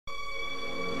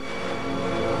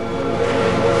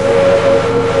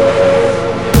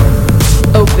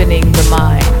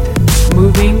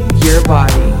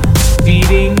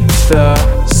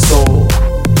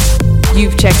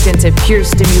checked into Pure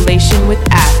Stimulation with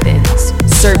Athens,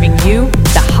 serving you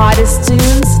the hottest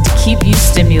tunes to keep you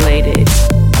stimulated.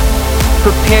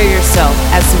 Prepare yourself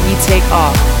as we take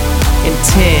off in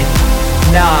 10,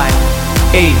 9,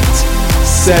 8,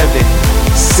 7,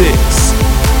 6,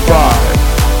 5,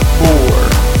 4,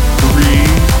 3,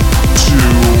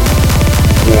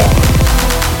 2, 1.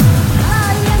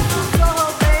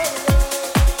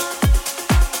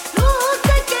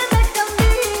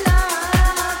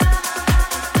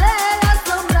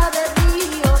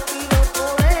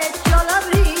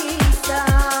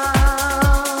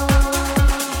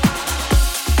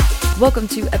 Welcome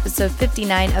to episode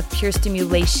 59 of Pure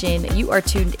Stimulation. You are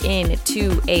tuned in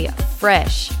to a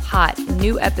fresh, hot,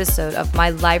 new episode of my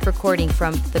live recording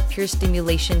from the Pure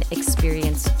Stimulation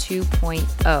Experience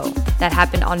 2.0. That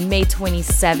happened on May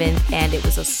 27th, and it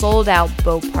was a sold-out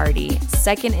boat party.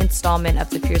 Second installment of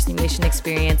the Pure Stimulation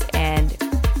Experience, and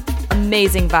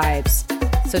amazing vibes.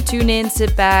 So tune in,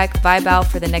 sit back, vibe out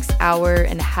for the next hour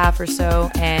and a half or so,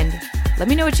 and let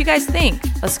me know what you guys think.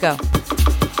 Let's go.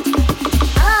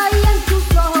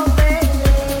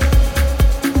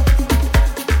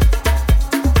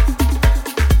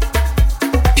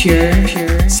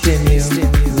 Pure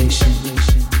Stimulation.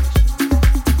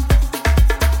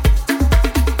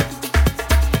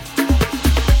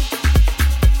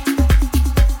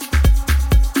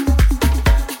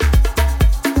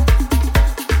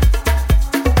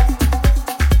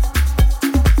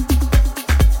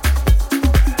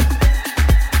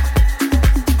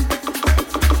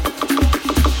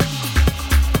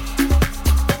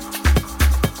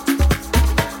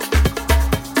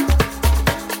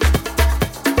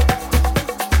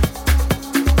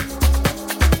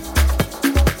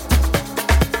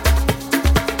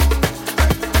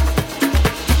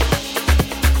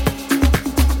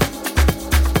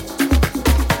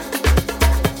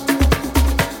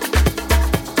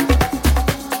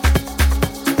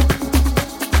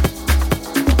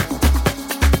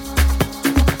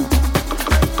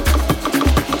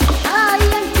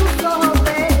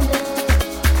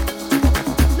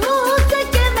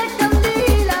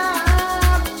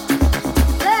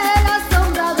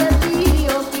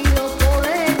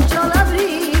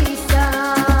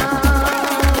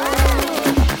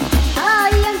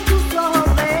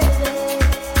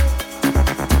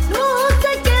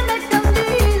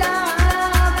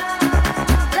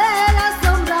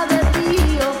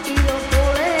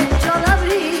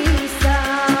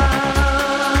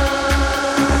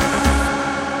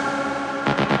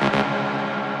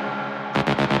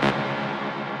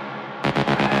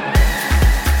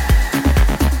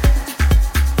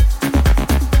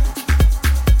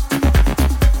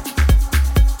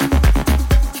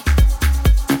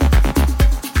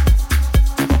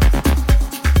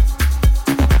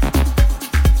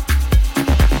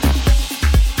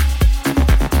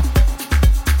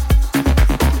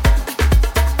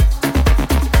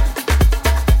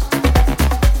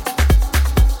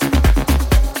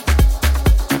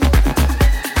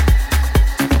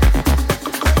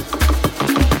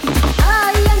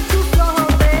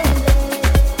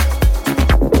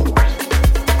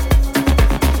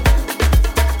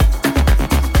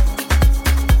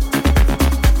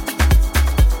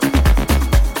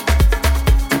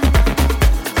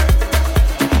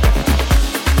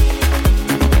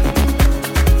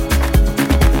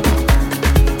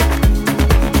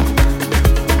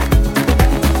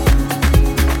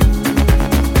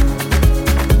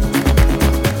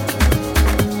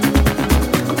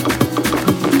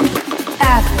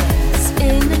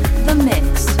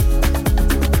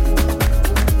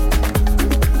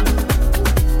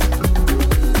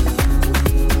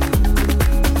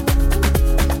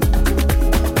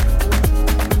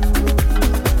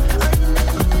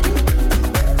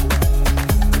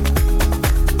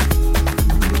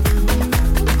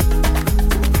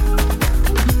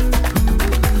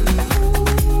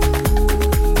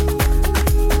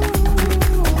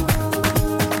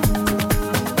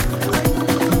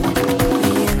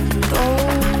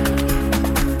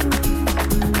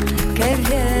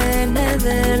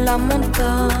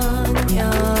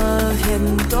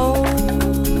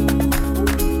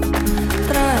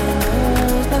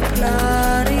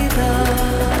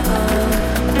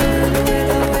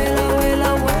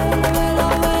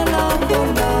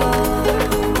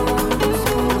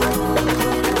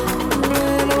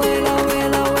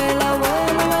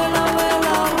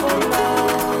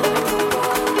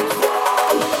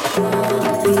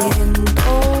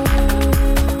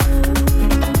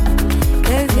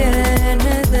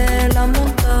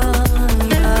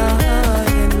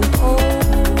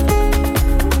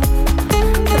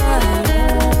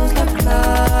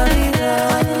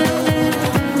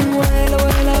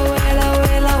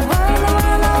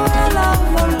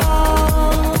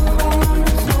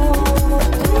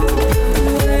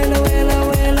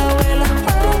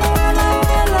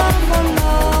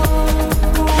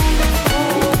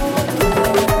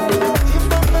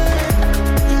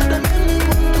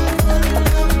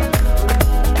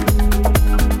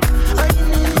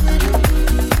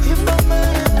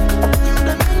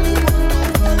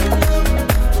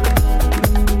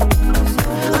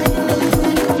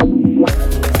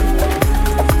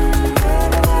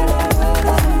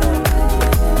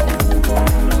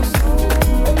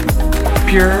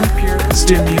 Pure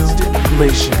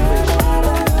Stimulation.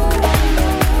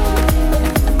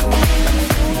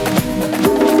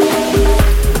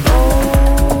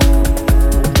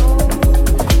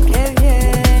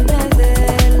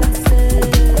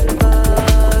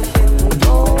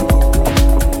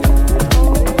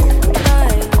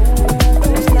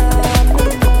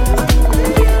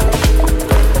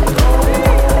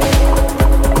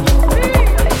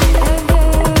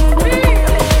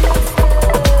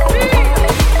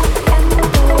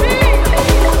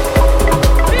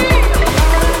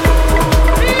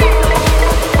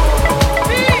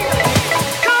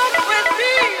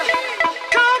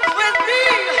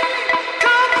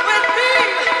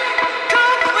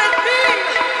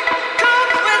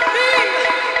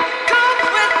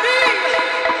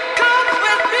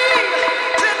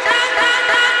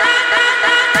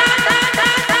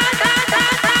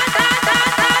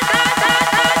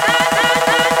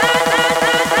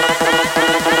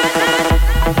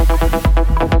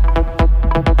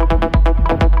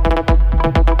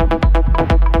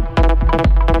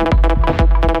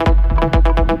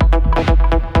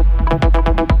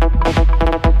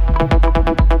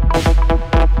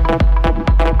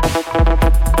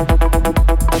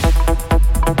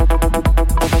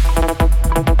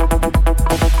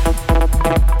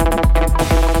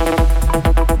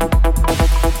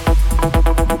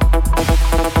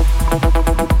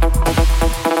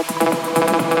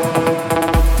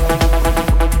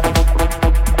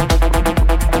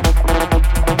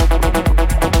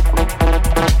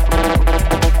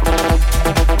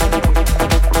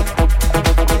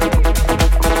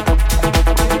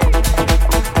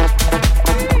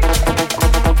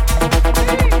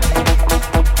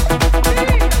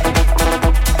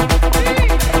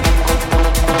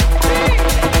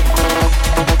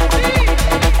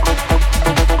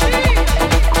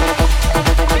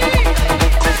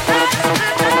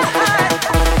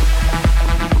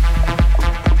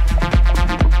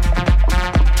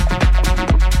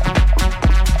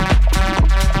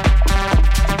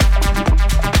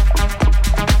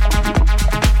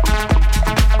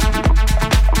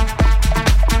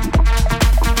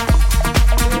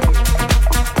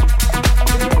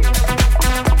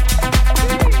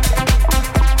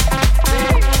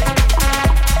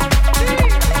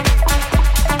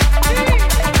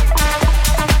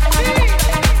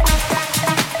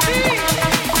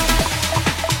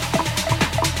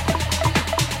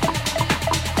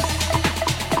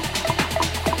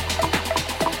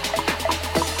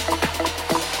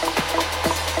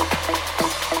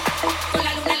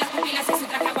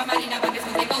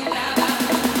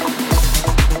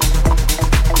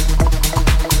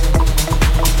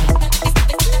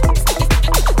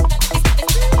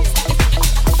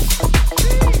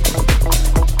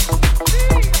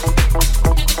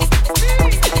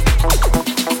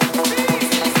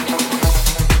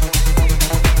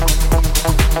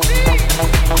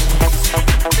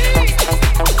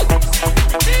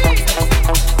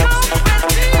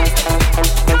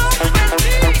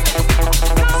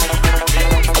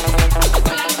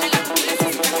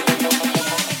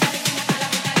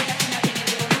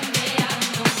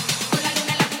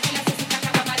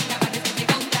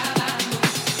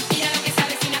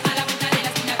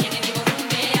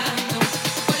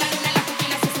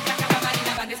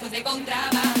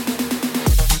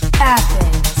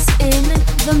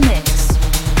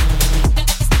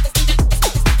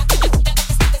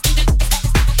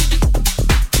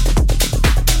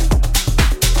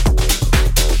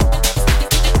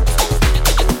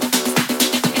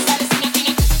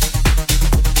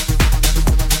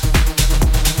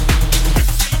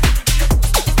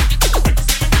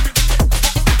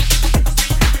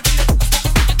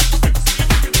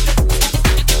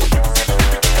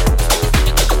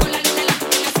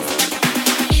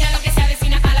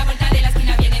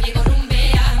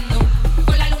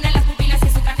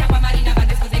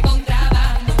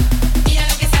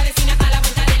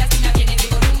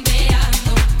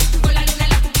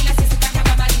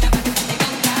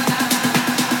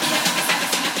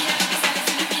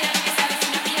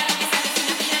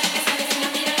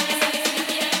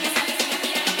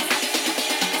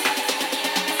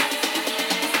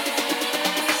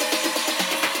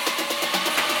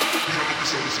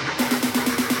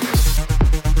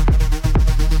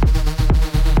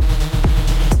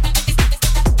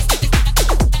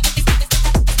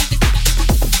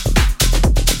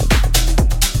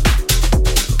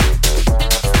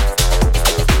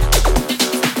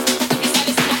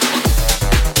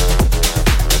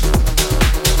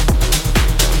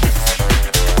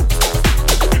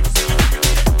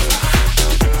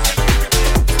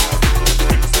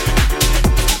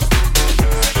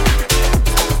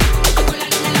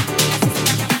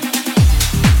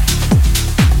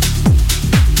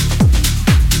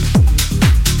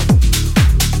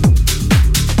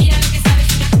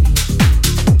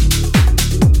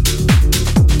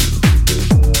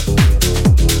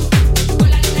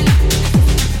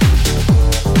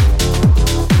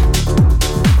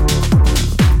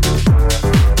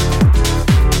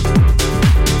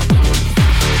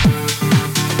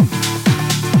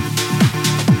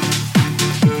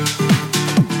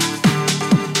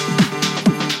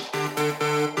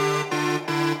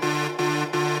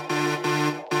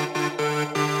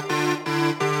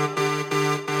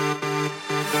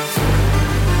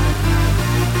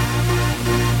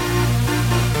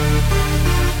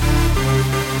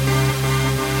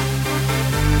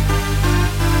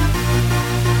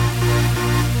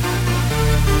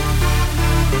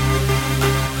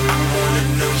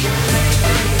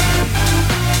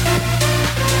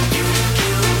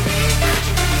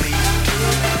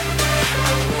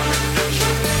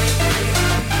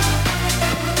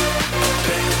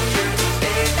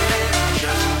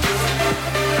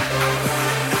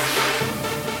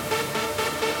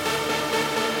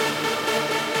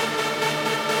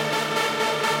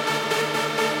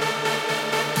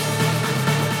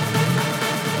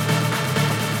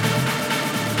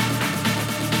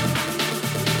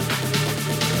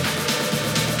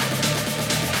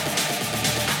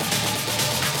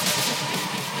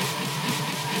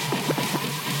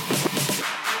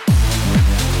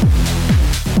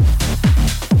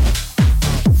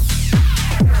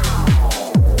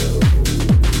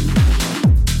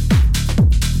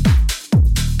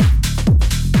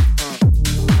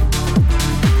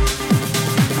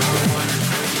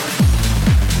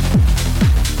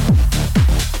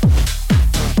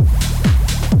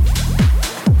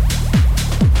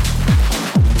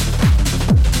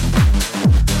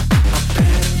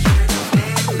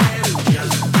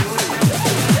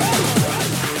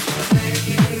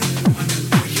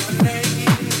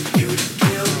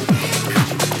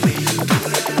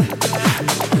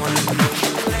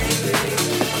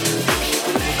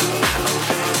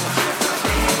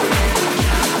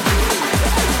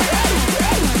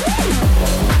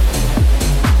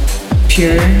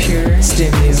 Pure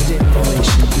Stimulation.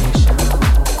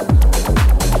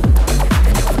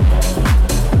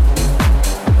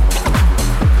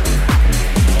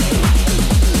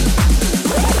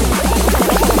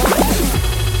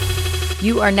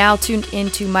 You are now tuned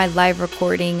into my live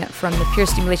recording from the Pure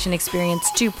Stimulation Experience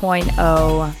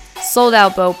 2.0. Sold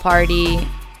out boat party,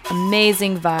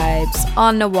 amazing vibes,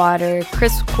 on the water,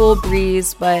 crisp, cool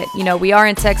breeze, but we are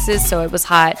in Texas, so it was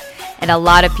hot, and a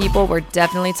lot of people were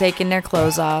definitely taking their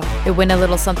clothes off. It went a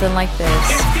little something like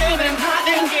this. It's getting hot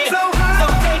and get so hot, so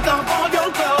take off all your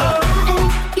clothes.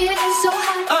 Getting so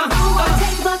hot, I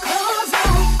take my clothes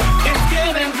off. It's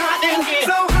getting hot and get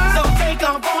so hot, so take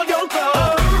off all your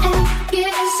clothes.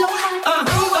 Getting so hot, I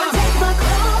take my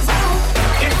clothes off.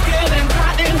 It's getting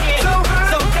hot and get so hot,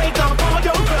 so take off all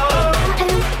your clothes.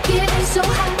 Getting so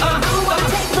hot, I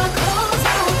take my clothes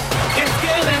off. It's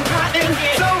getting hot and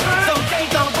get so hot, so take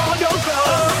off all your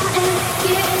clothes.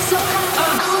 Getting so hot, I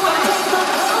take my clothes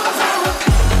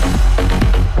off.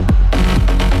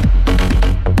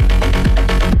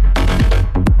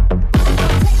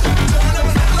 It's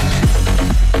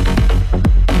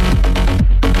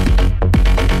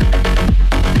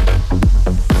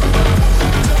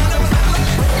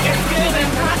getting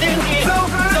hot and get so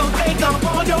hot, so take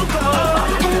off all your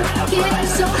clothes. Getting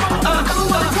so hot,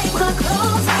 I take my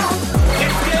clothes off.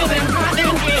 It's getting hot and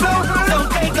get so hot, so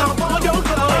take off all your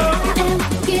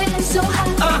clothes. Getting so hot,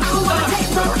 I take my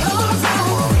clothes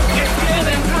off.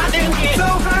 It's getting hot and get so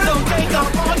hot, so take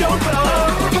off all your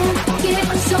clothes.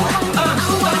 Getting so hot, I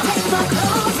take my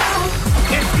clothes off.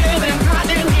 It's getting hot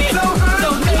and get so hot, so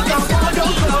take off all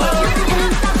your clothes.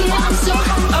 Getting so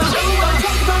hot, I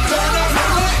take my clothes off.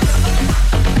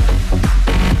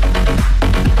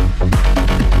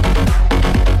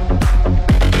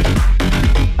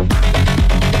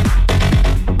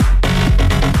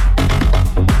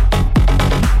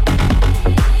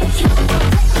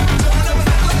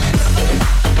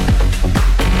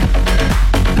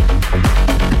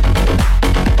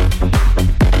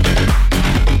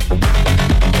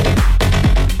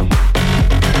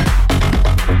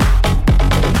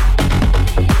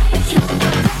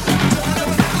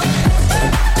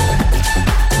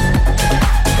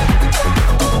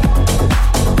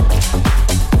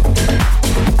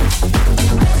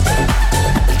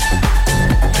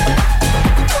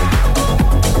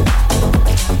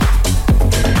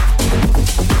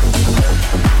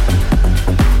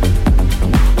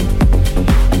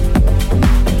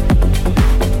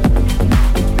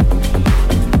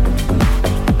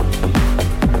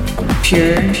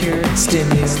 Pure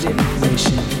Stimulation.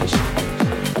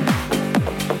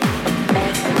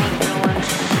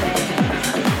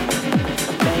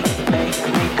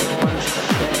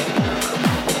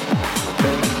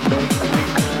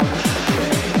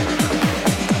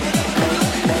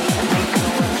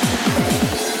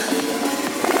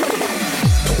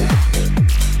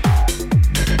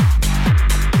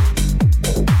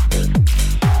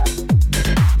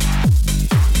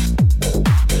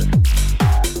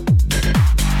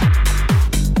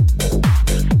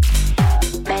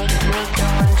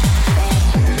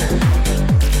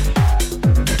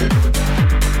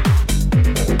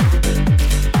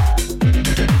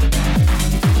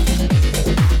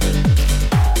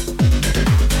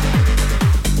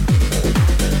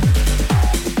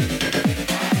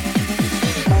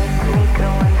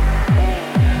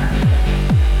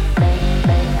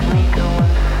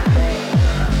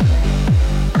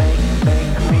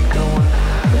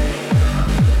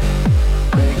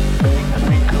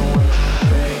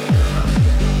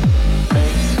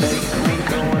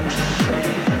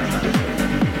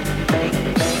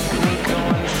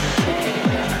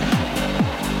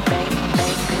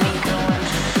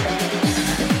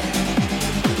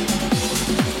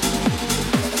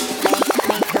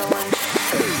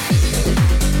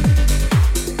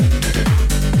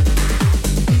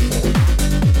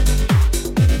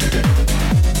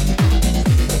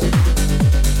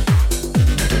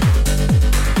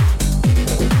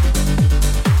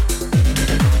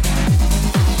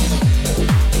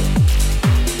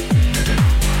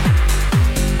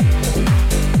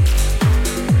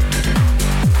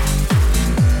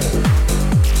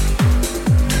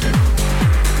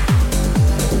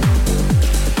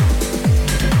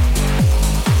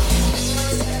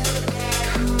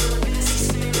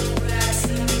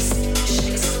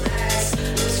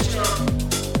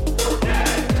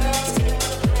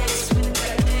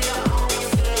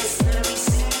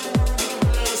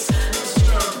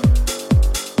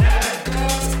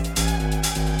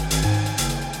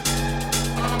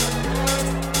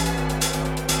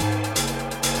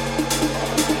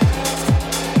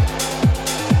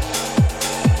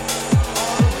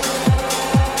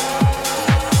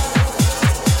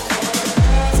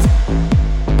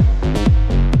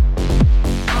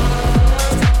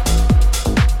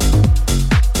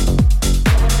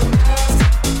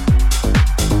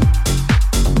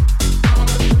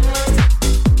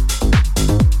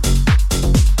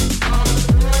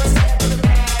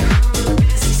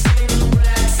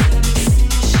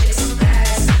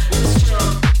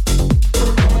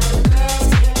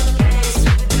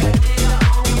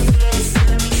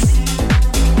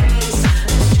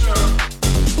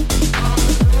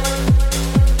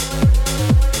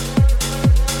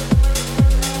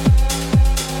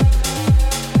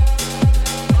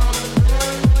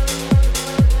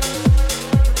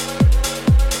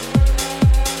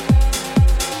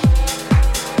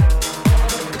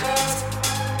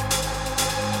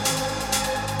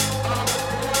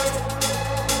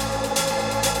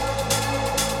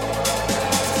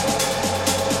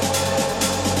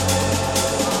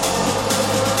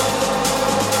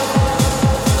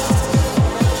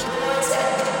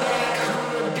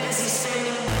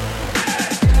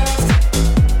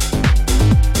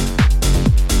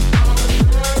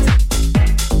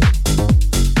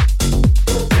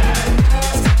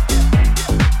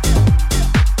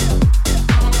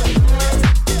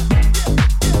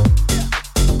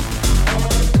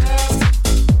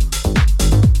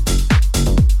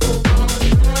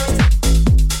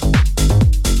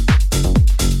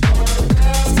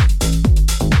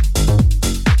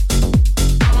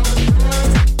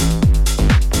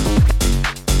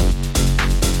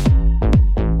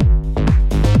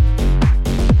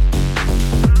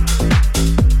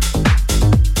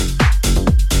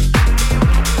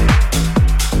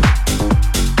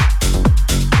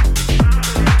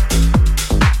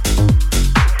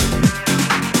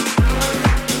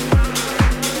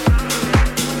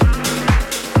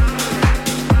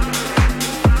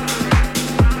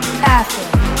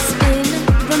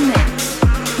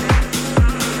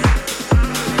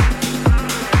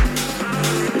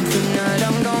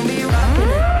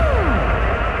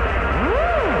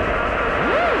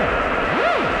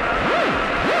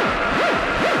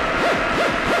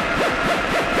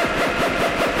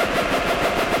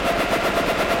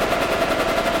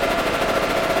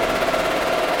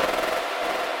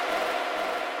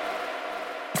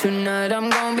 Tonight I'm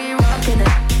gonna be rocking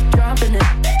it, dropping it.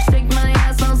 Shake my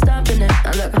ass, no stopping it.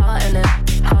 I look hot in it,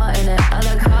 hot in it. I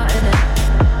look hot in it.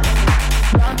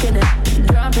 Rocking it,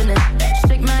 dropping it.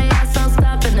 Shake my ass, no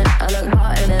stopping it. I look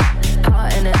hot in it,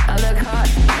 hot in it. I look hot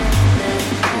in it.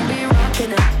 Gonna be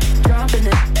rocking it, dropping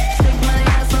it. Shake my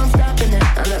ass, no stopping it.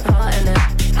 I look hot in it,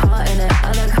 hot in it.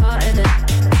 I look hot in it.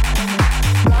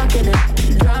 Rocking it,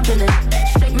 dropping it.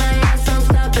 Shake my ass, no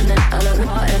stopping it. I look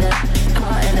hot in it,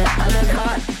 hot in it. I look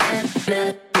hot in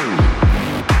it.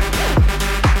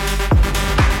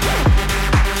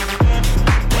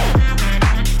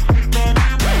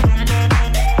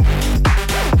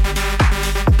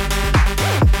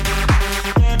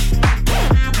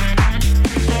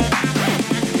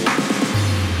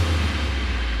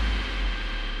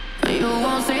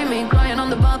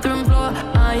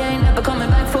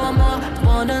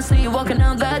 See you walking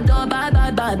out that door, bye, bye,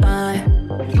 bye, bye.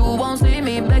 You won't see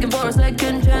me begging for a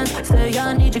second chance. Say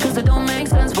I need you cause it don't make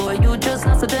sense. Boy, you just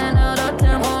lost a 10 out of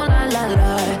 10, oh la la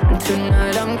la.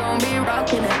 Tonight I'm gonna be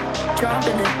rocking it,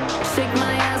 dropping it. Shake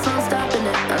my ass, I'm stopping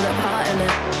it. I look hot in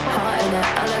it, hot in it.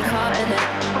 I look hot in it.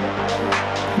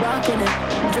 Rocking it,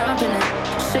 dropping it.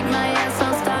 Shake my ass,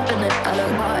 I'm stopping it. I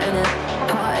look hot in it,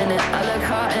 hot in it. I look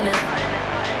hot in it.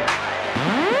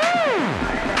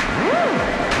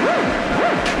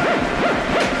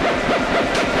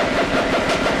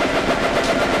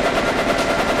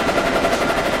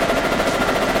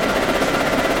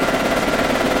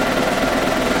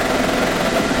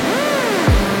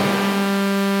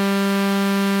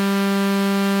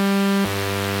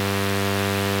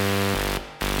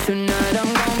 Tonight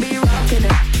I'm gonna be rocking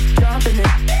it, dropping it.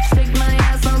 Shake my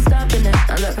ass, I'm stopping it.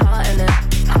 I look hot in it,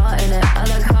 hot in it. I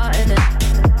look hot in it.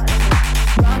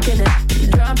 Rocking it,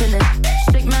 dropping it.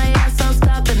 Shake my ass, I'm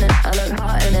stopping it. I look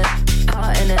hot in it,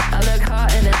 hot in it. I look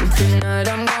hot in it. Tonight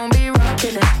I'm gonna be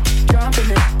rocking it,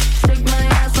 dropping it. Shake my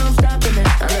ass, I'm stopping it.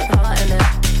 I look hot in it,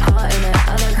 hot in it.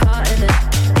 I look hot in it.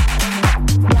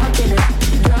 Rocking it,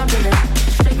 dropping it.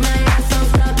 Shake my ass, I'm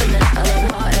stopping it. I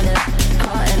look hot in it,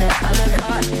 hot in it. I look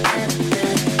hot in it.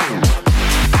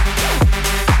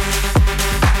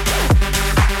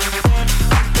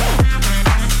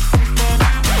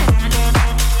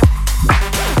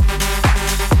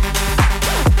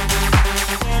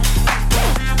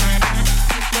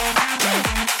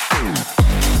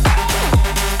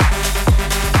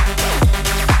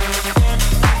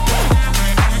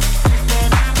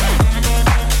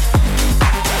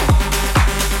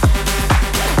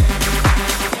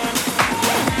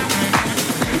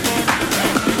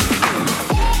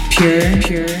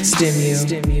 Pure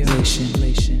stimulation.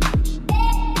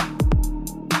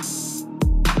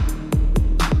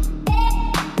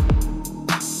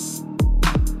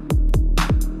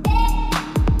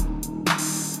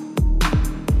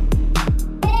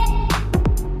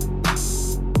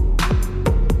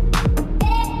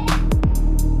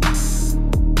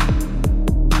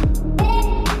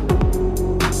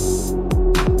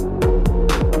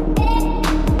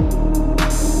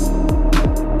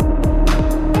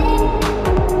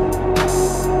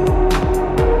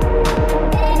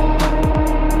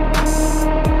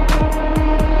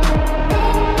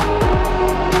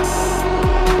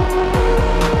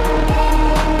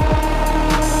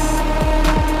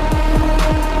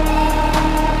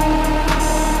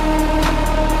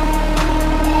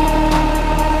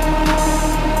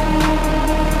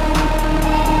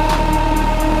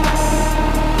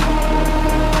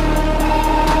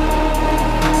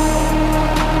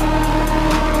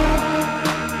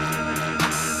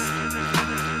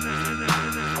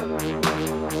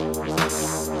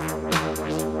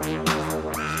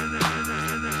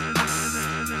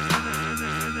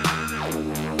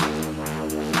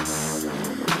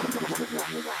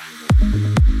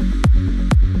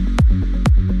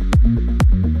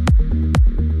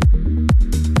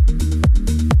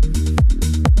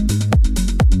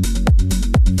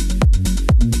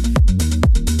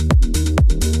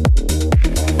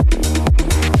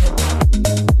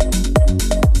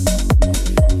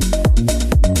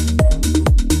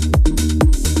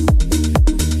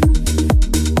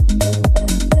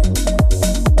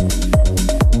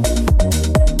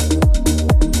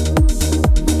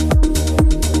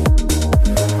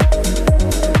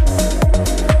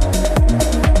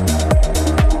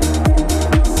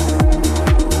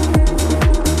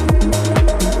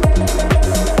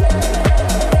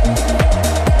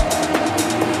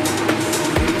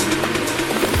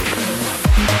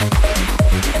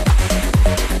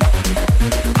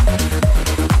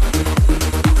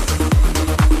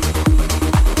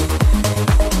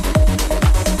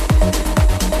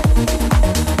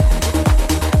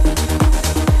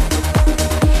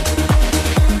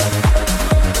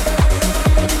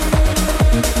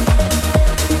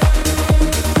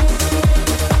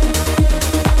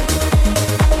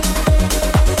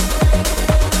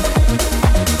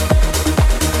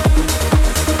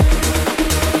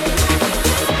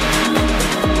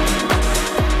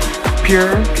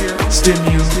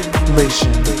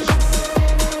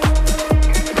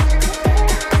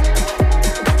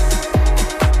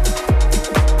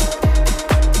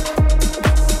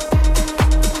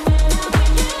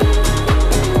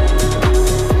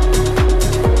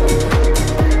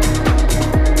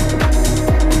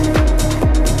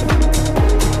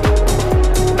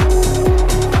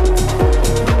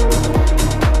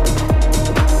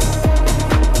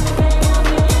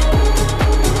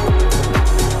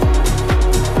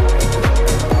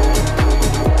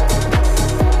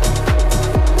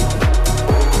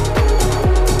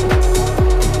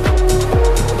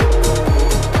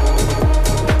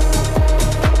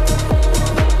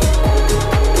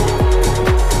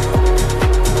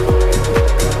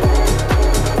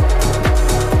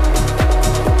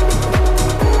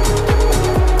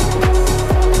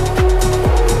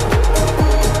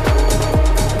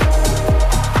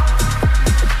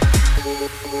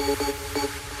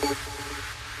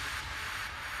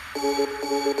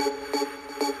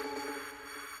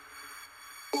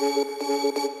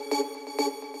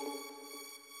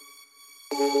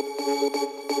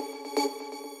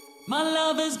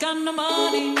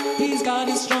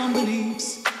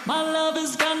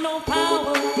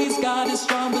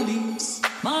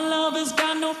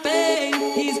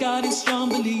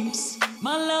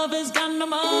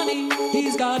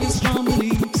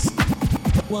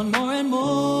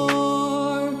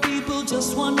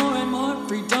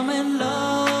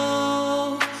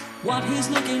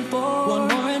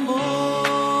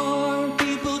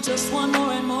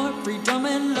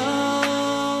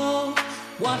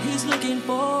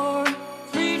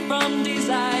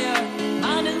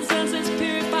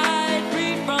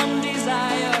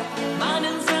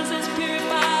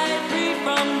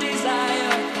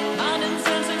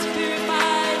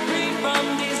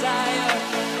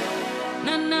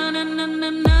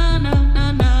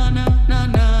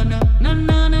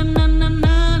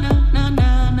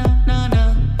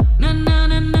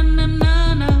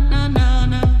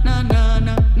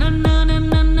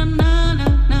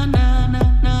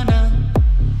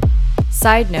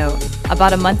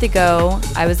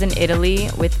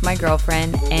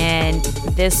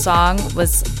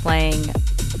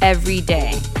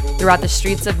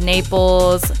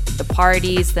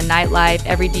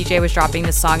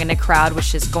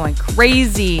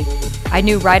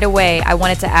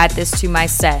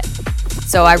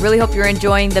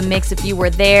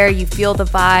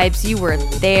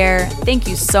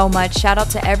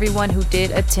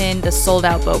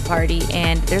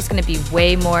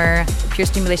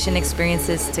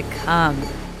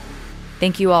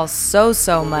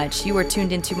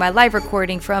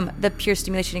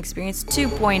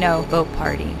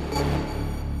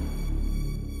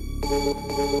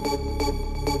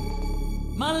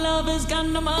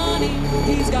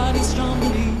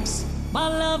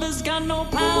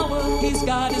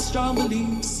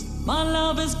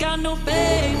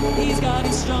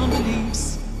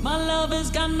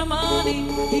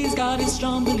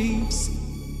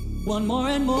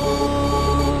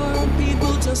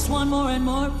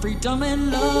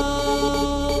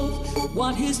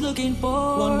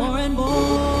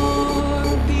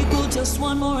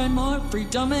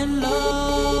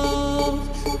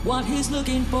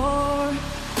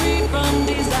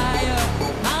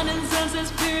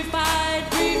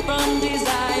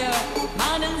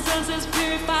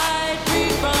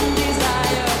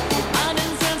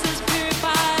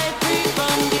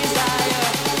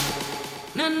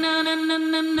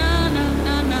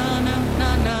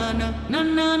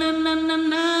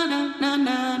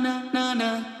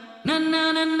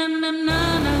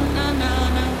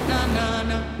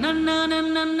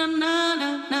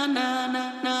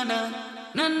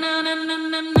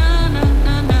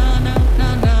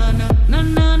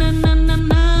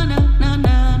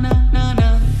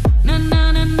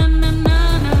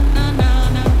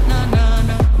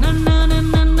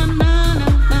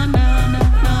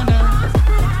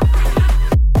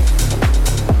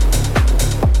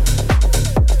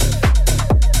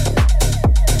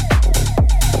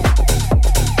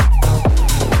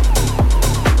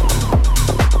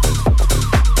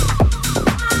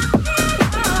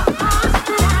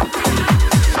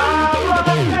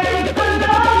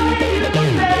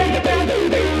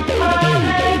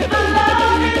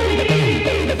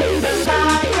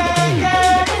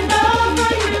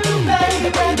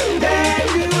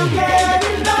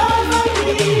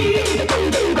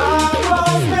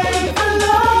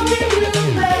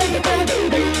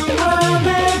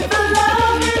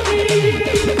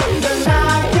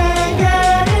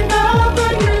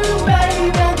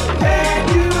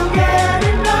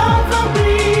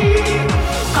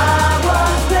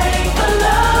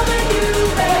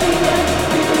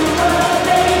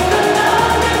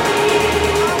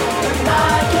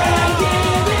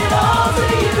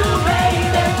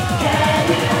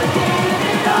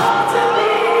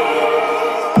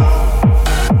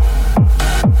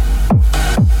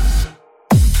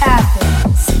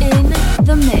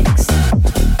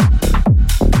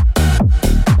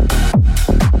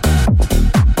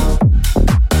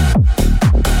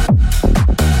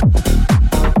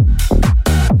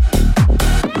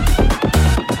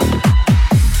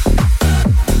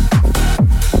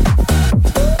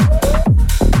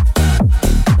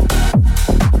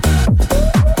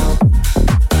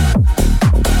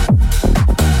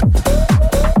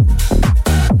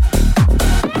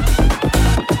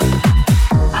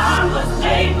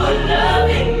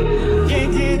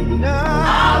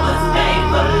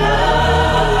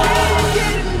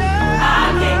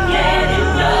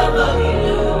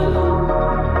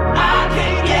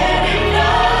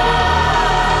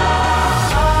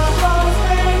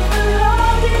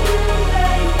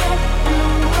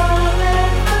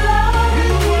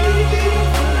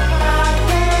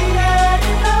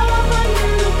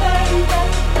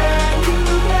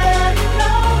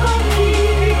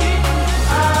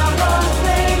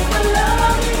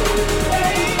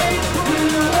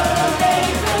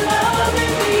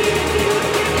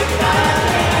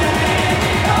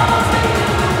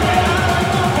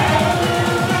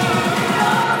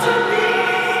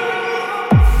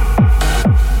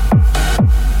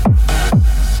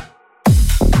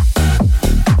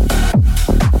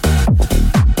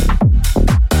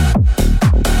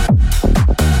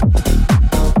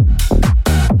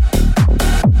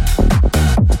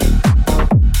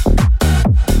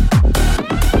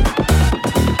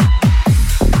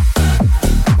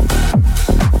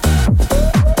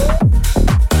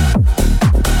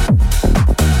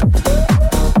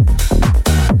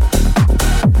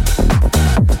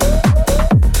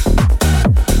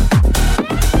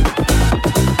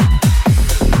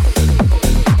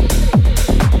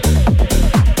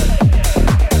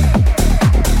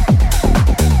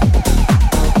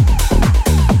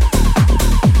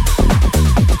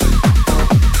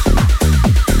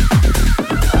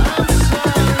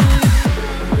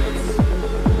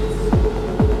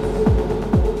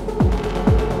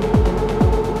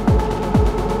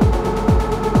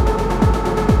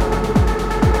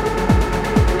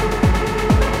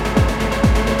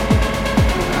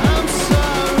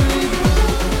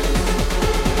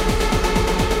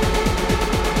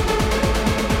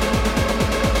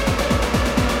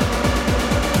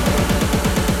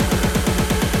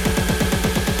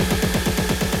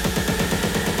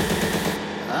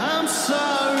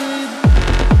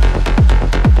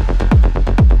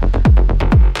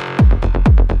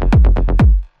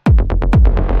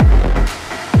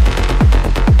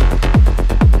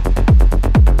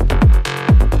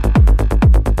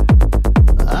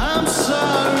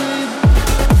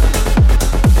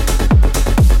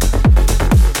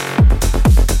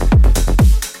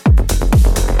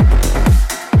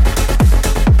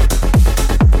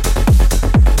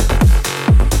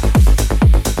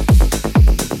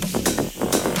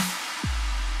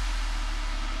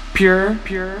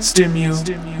 Pure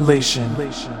stimulation.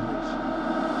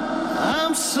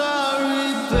 I'm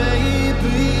sorry,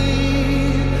 baby.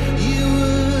 You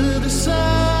were the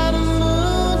sun and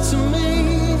moon to me.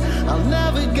 I'll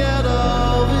never get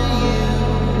over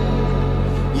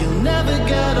you. You'll never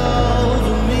get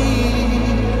over me.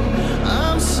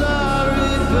 I'm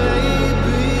sorry,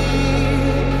 baby.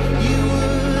 You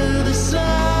were the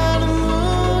sun and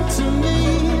moon to me.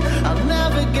 I'll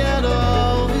never get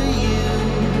over you.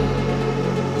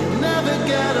 You'll never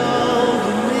get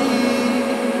over me.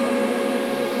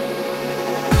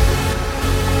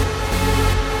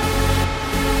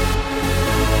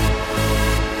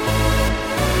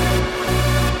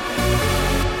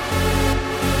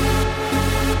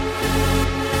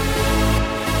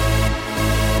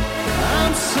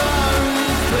 I'm sorry,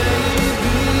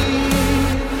 baby.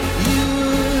 You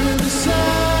were the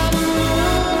sun and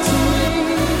moon to me.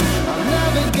 I'll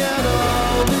never get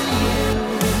over you.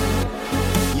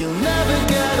 You'll never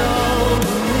get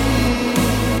over me.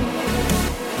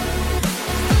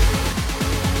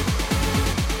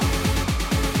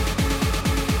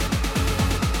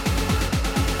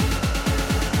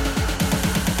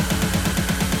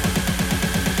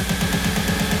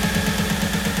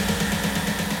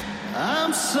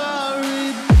 I'm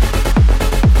sorry.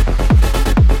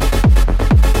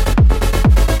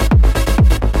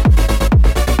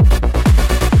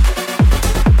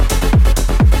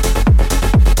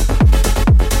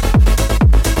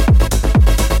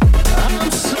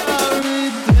 I'm sorry,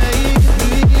 baby.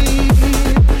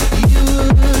 You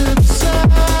were the sun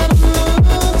and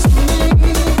moon to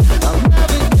me. I'll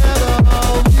never get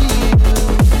over you.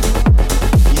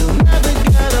 You'll never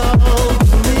get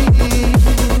over me.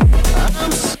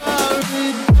 I'm sorry.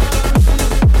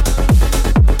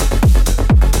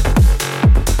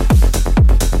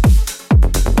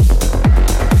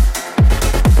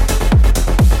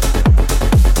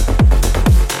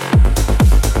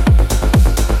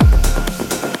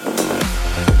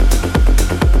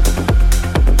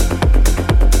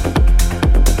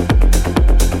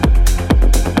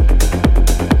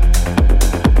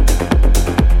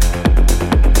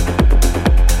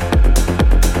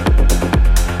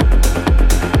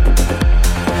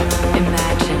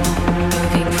 Imagine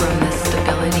moving from the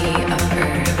stability of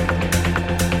earth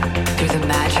through the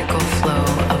magical flow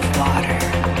of water,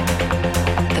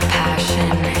 the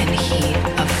passion and heat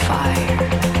of fire,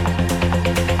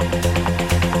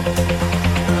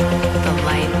 the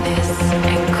lightness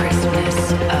and crispness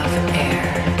of air,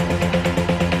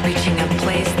 reaching a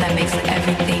place that makes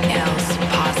everything else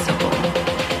possible,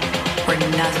 where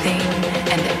nothing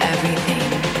and everything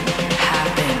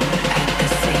happen at the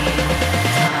same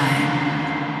time.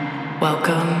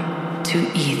 Welcome to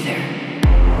Ether.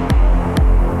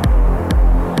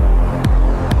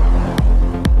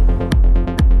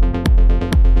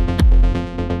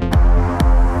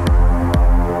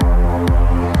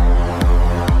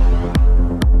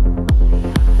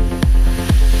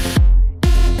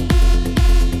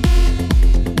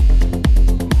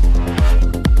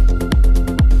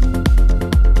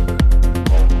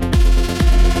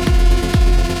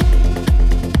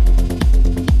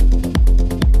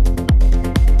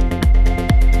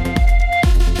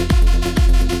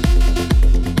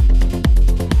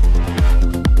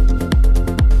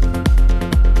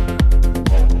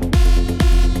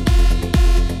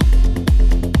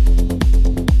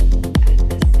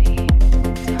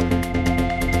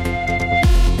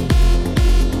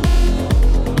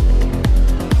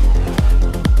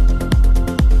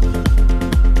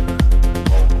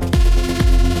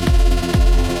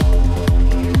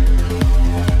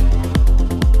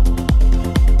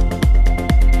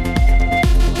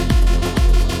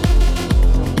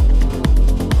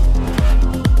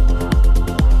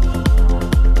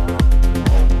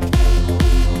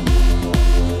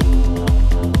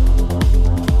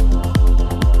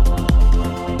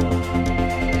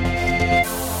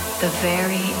 The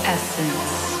very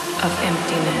essence of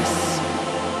emptiness.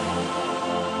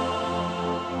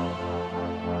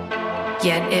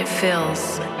 Yet it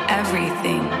fills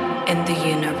everything in the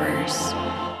universe.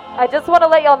 I just want to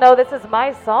let y'all know this is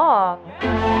my song.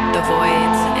 The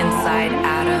voids inside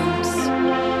atoms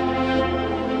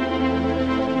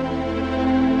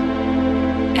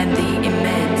and the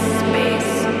immense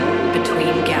space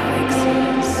between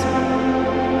galaxies.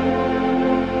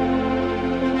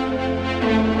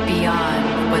 Beyond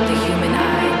what the human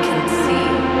eye can see,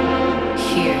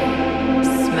 hear,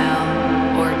 smell,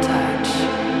 or touch.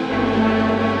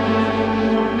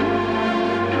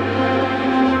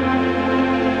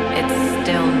 It's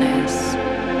stillness,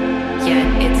 yet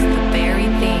it's the very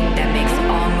thing that makes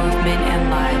all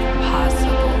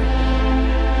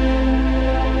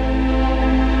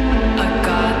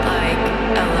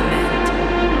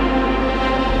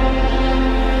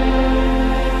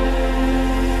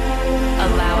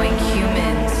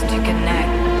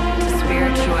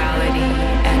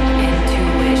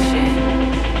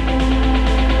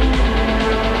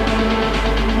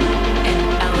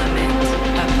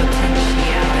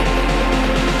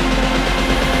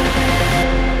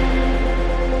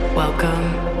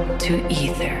to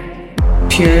ether.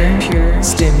 Pure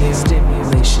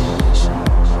stimulation.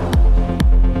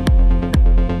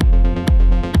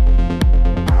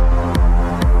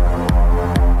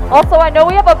 Also, I know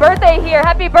we have a birthday here.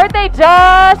 Happy birthday,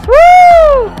 Josh!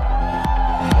 Woo!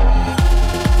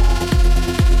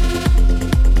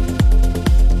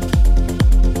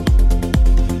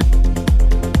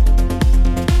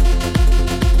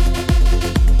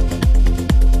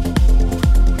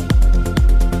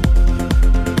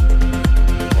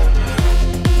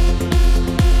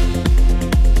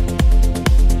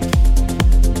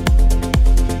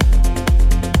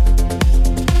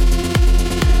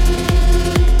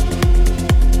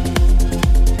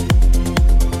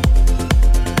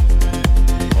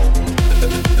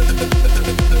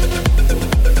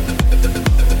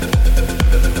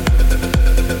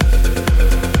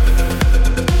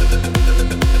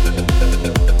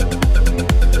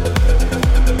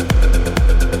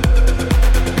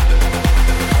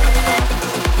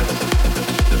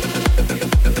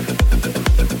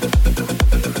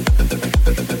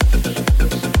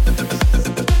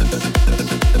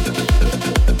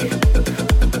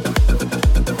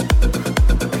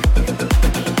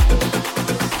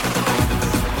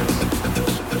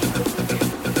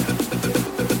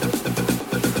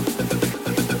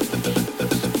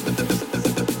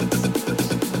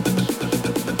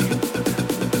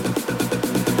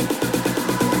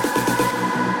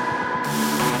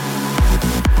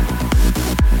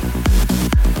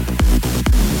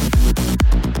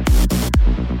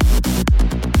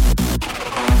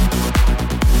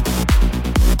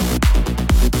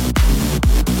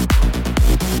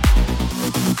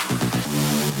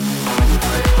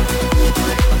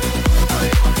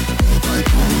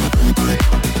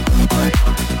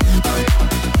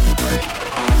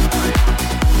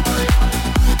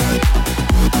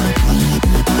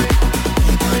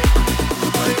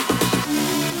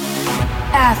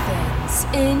 Athens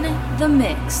in the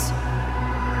mix.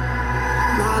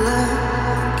 My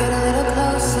love, get a little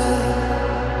closer.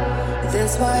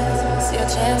 This was your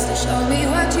chance to show me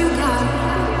what you got.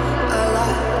 A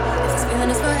lot. If this feeling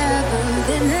is forever,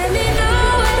 then let me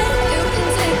know when you can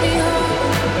take me home.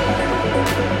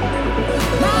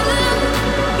 My love,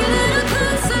 get a little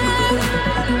closer.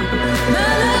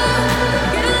 My love,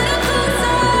 get a little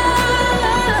closer.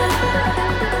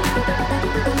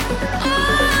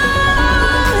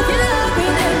 Oh, if you love me,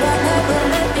 then don't ever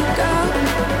let me go.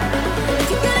 If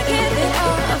you're gonna give it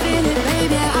all, I feel it,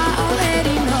 baby, I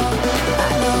already know.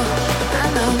 I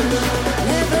know,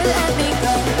 never let me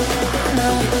go. I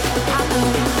know,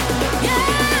 yeah.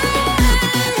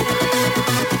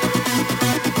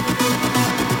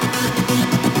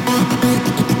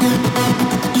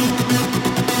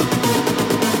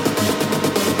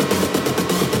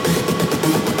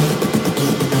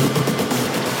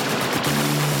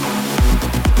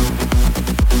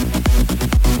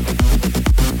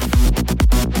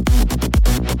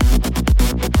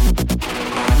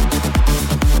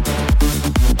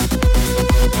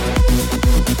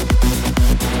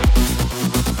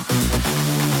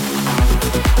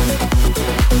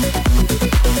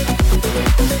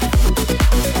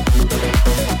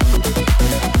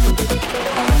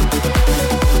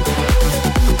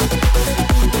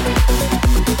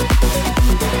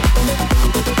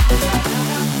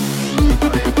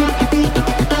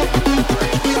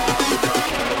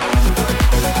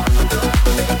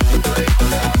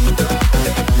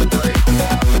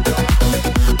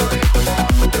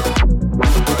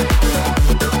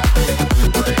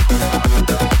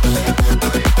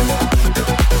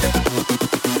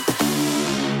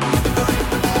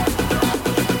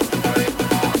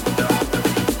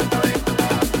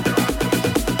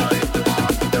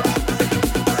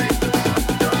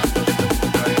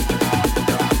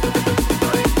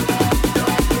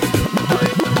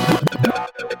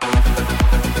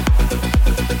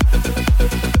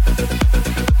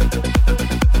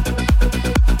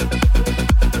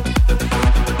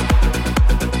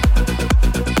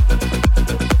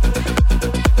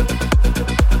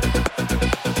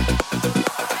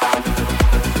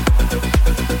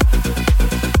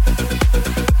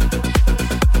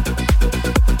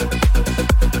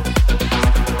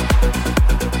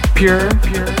 Pure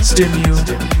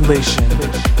stimulation.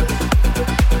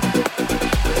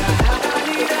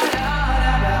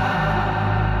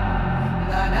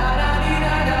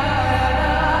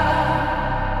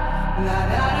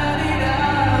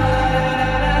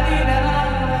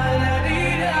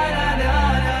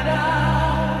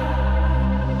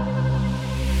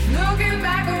 Looking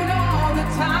back on all the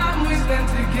time we spent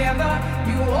together,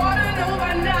 you ought to know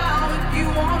by now if you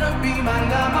wanna be my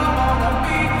lover, wanna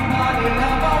be my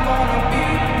lover, wanna be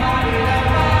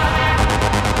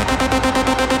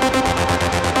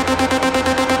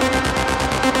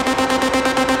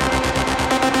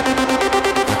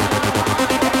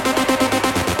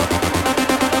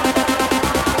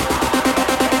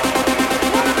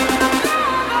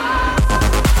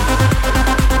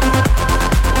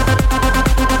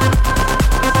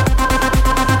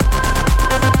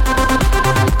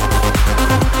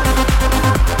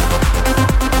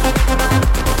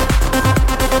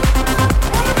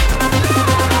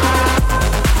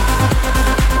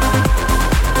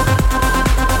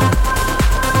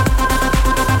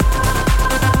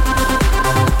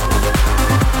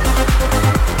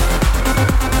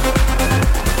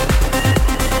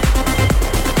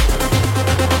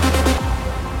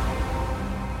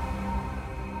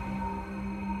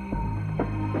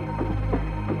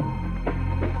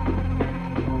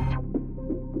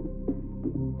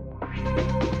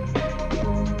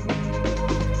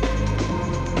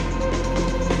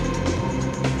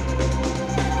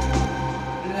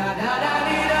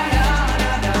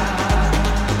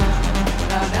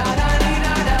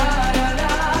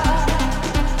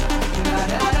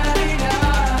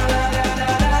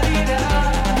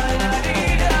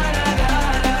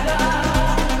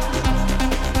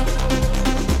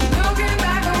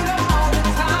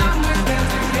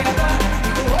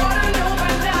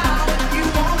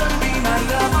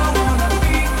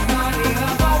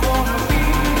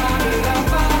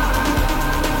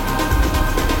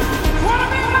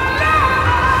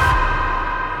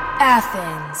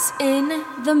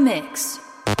the mix.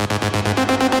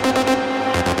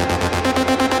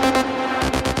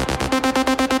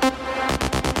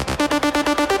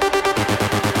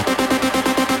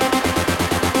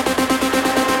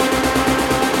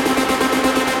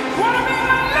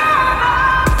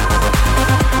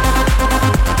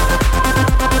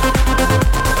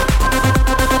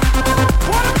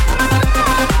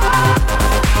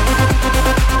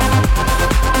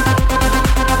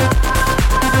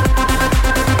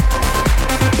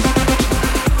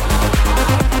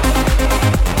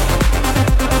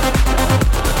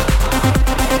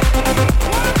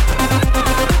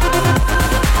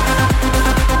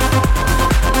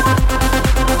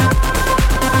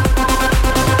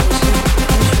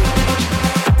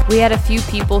 We had a few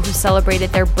people who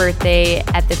celebrated their birthday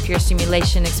at the Pure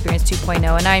Stimulation Experience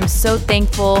 2.0, and I'm so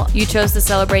thankful you chose to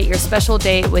celebrate your special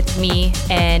day with me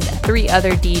and 3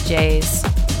 other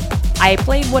DJs. I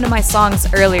played one of my songs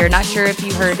earlier, not sure if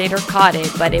you heard it or caught it,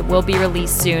 but it will be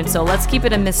released soon, so let's keep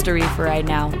it a mystery for right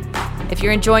now. If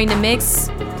you're enjoying the mix,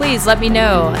 please let me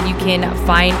know. You can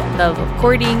find the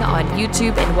recording on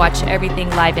YouTube and watch everything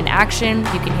live in action.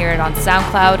 You can hear it on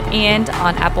SoundCloud and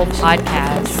on Apple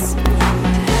Podcasts.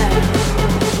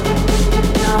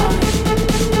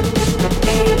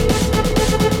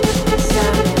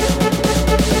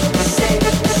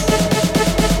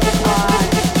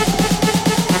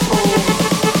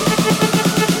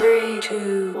 3,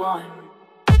 2, 1.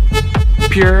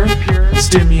 Pure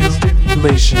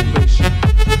stimulation.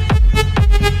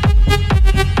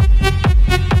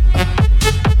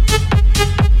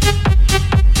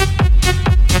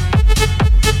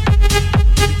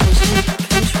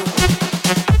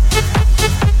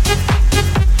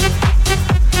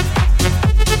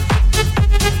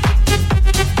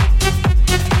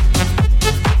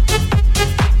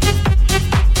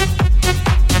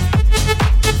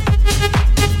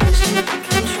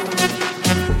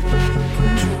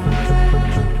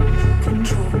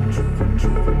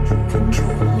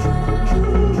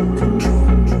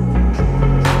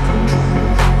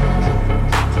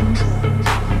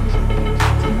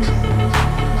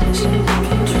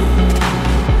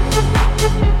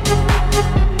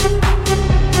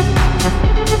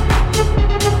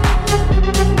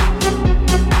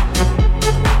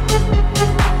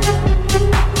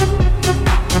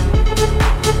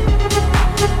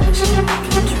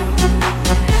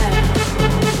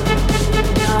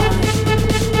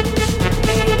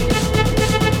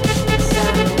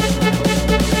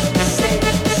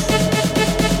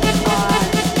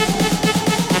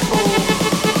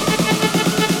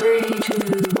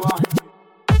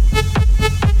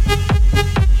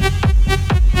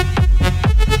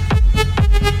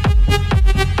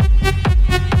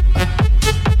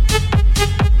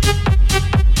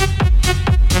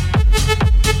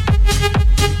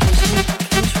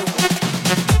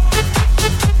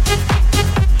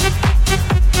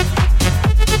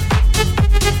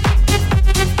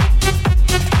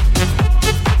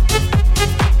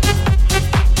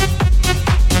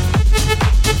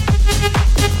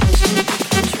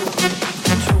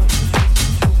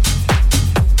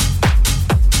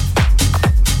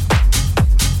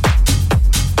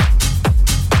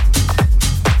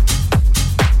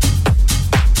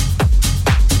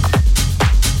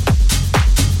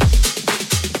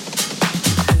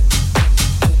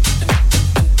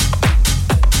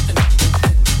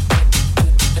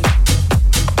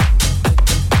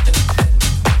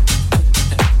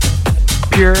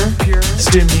 Pure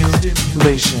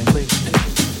stimulation.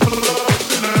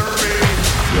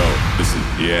 Yo, listen,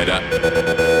 you hear that?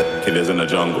 Killers in the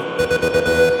jungle.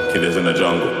 Killers in the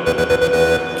jungle.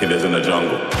 Killers in the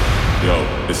jungle. Yo,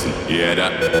 listen, you hear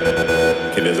that?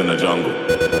 Killers in the jungle.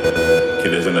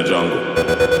 Killers in the jungle.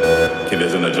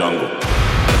 Killers in the jungle.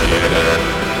 You hear that?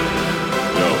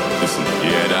 Yo, listen, you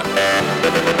hear that?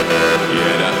 You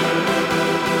hear that?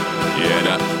 You hear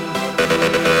that?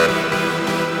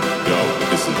 Yo,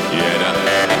 listen, you hear that?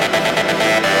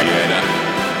 You hear that?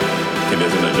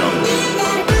 Killers in the jungle.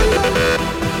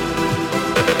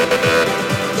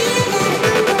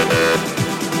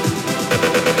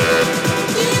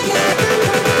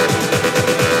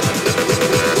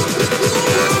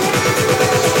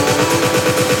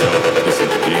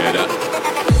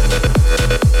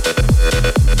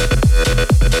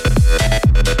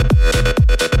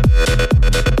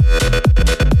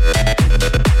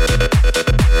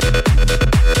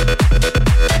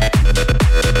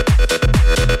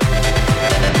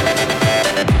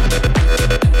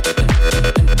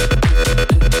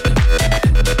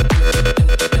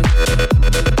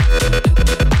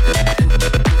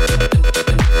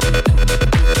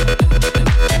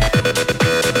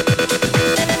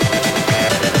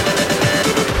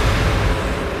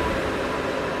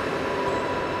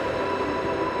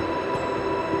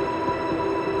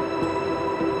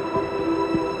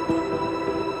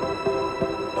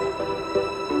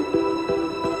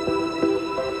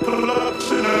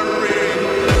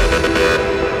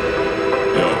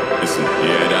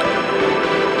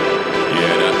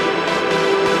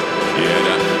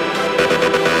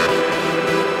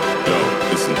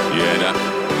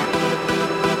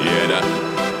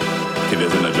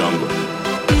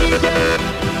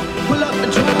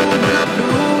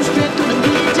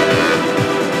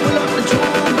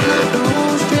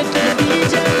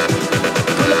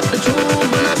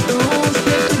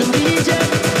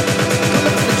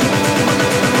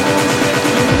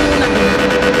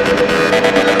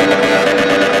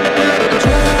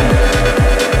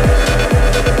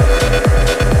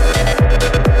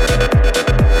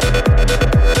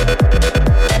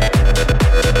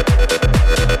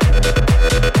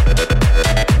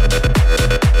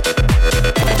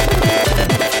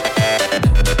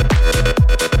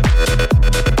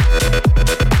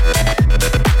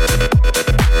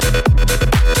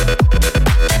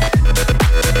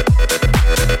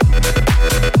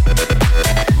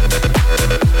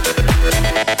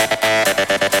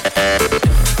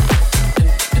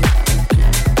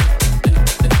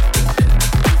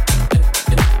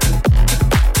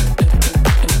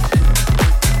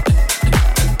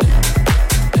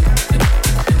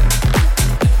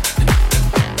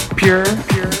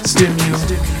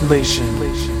 Stimulation.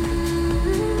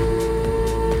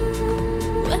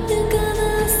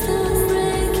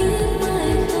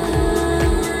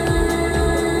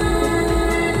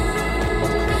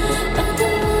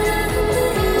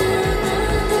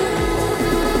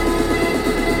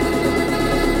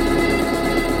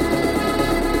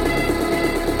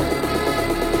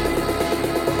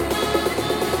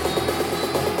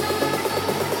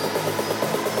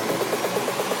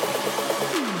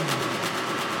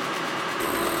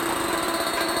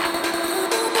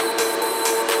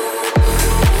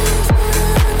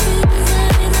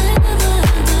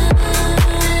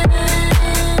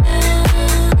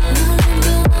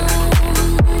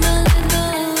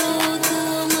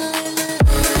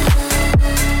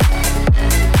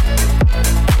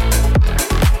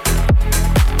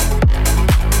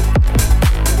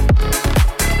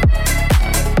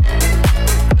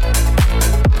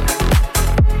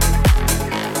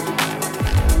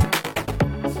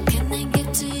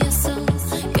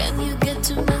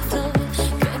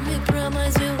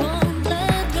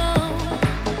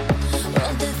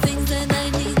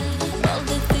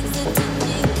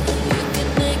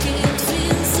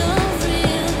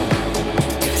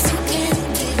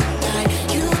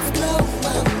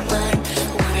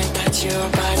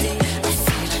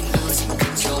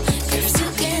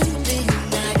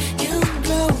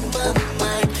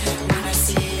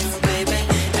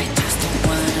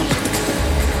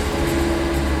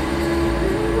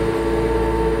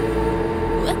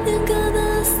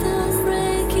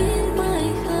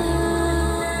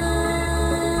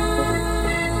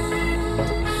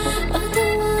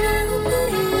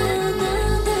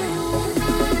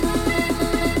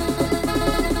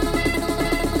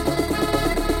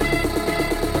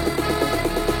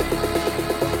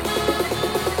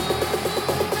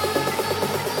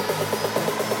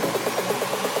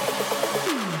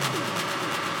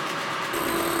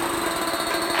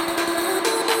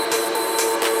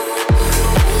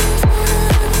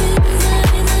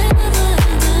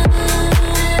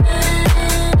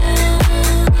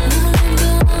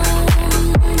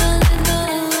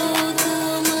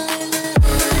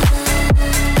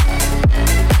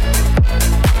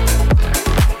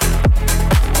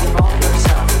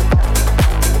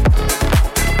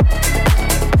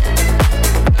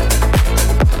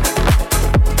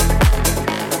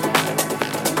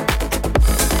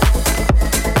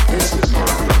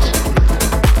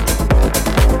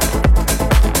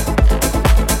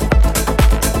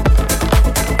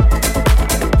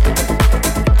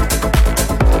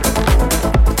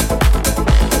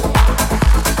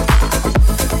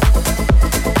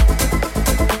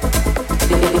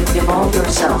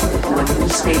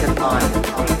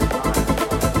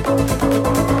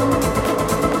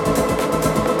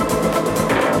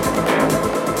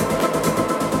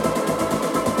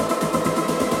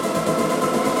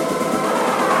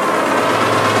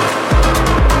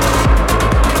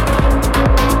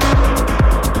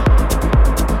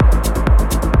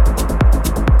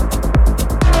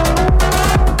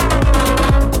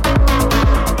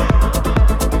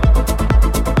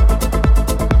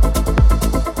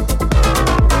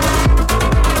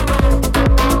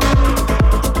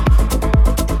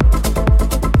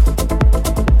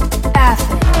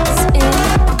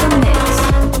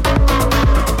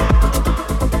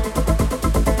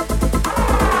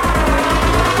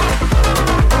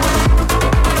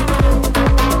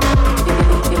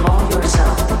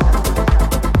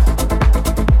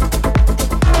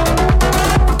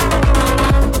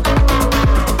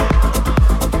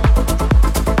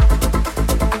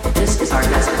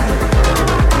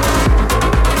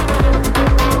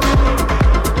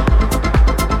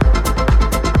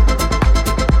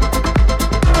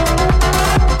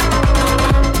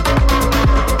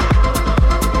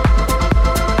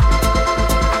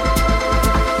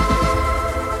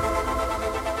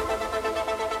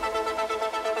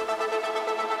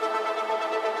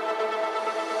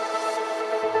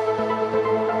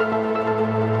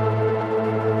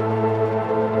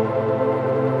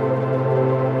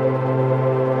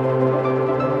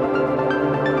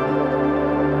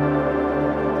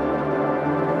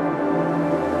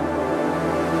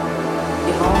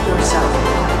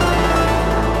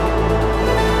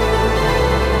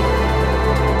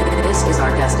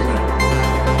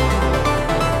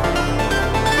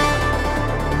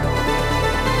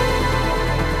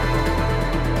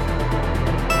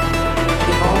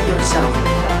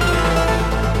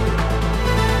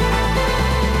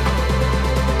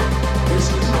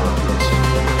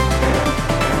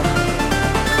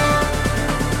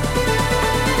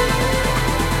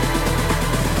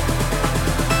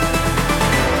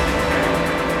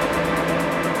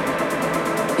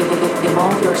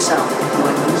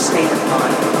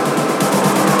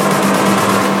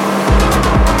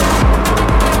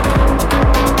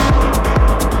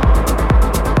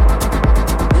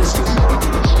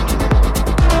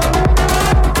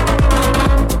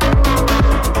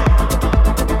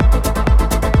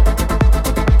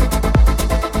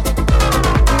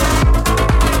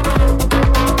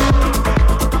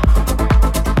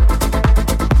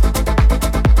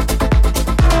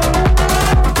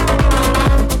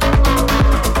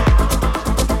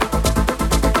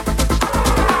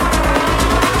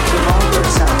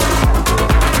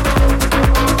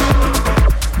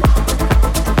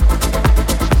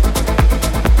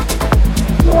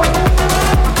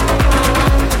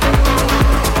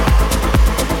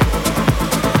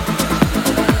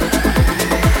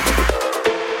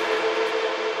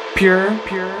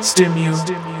 Pure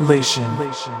stimulation.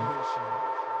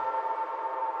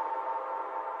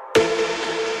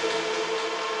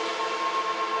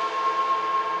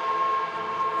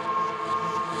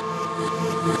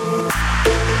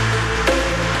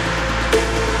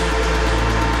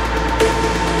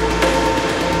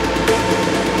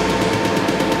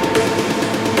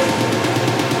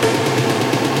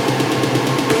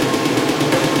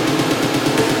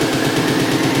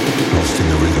 Lost in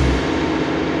the rhythm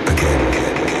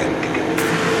again.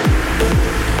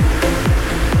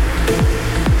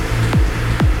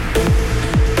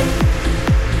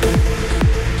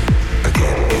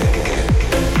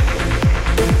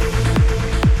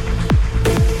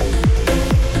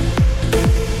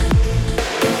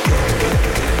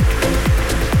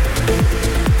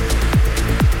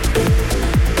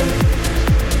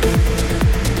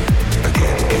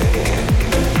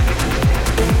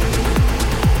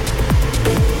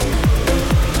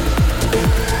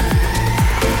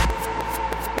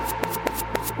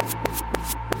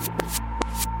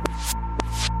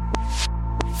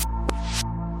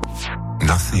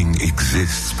 Nothing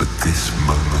exists but this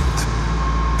moment,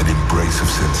 an embrace of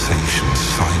sensations,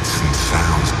 sights and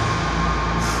sounds.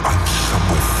 I'm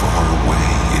somewhere far away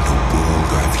in a world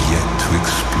I've yet to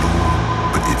explore,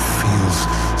 but it feels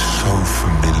so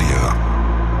familiar.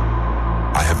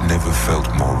 I have never felt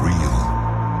more real.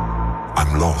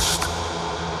 I'm lost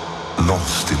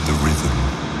in the rhythm.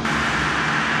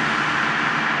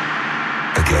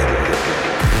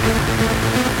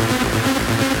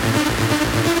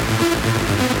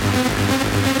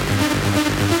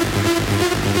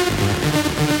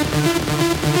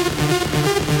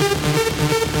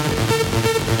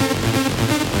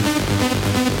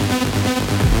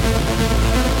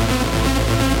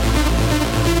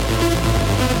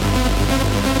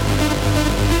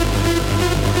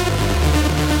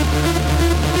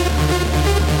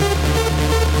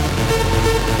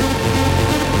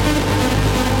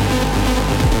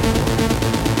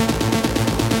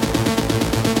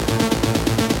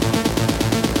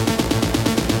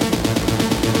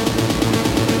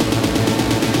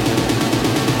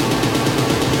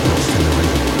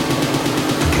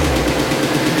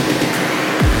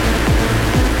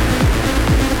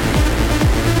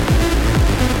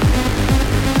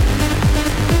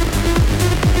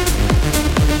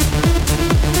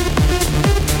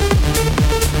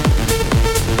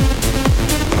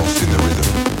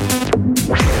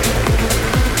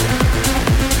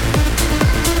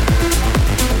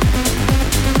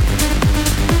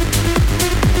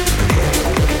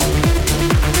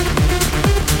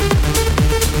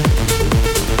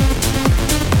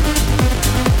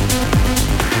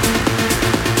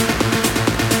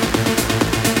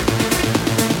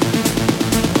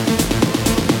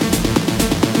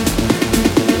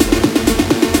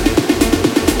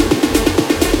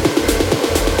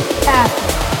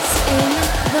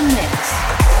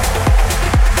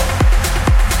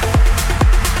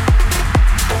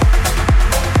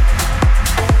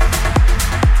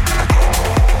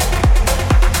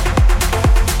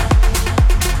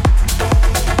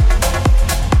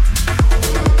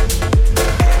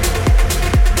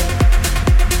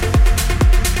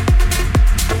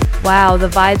 Wow, the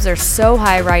vibes are so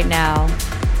high right now.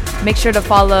 Make sure to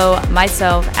follow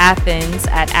myself, Athens,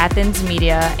 at Athens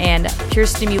Media, and Pure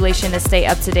Stimulation to stay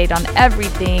up to date on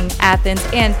everything Athens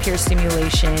and Pure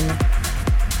Stimulation.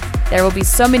 There will be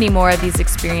so many more of these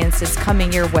experiences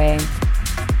coming your way.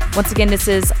 Once again, this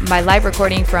is my live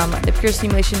recording from the Pure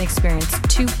Stimulation Experience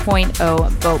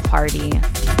 2.0 boat party.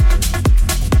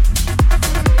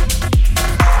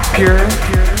 Pure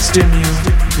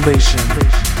stimulation.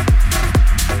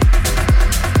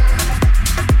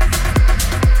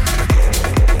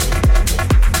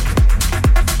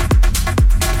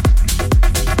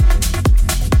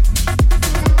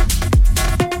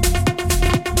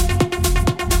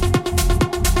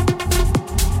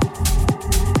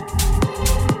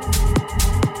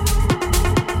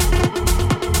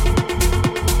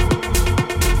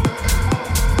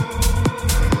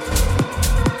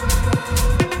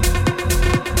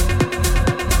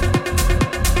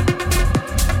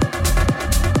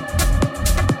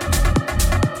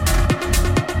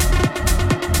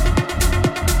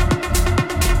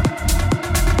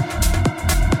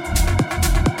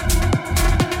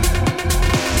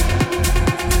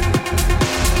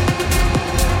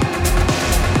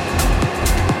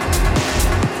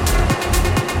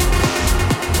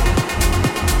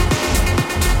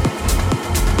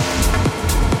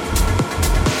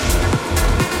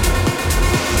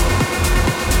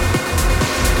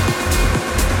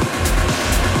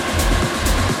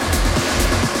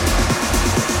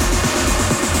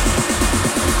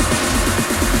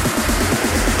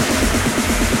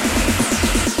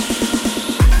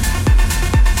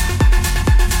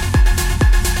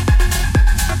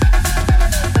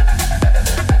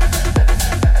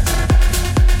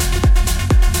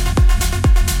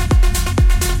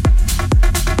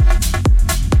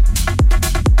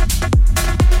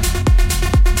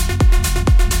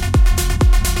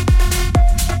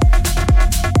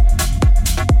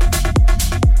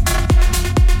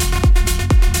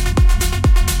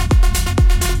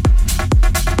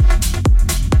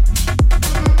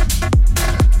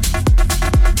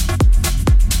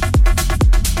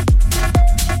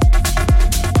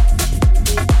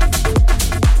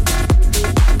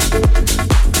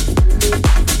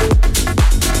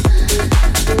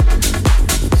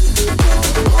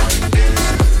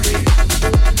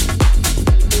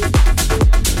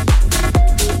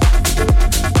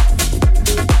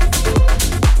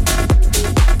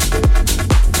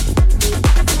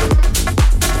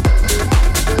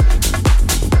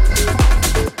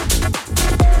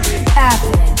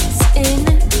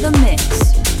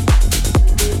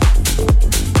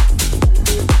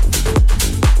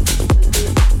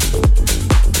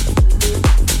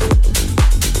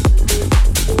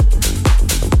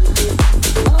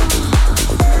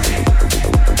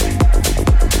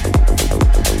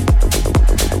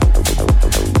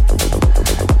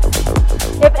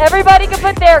 Everybody can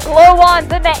put their glow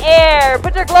wands in the air.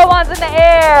 Put your glow wands in the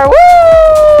air. Woo!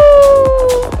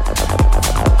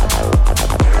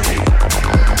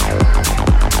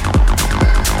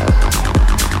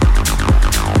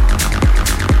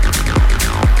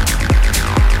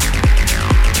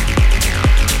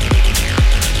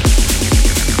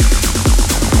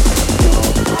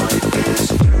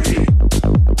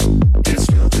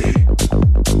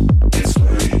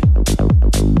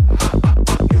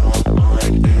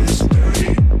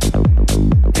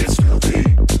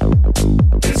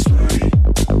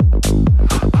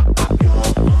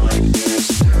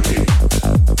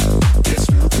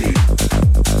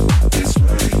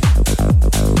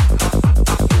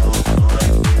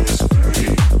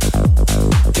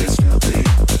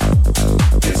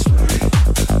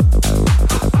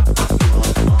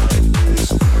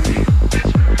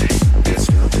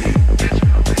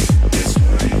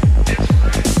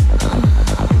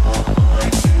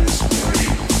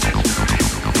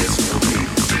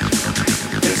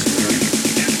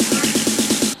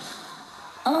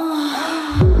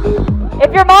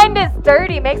 If your mind is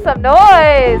dirty, make some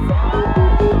noise.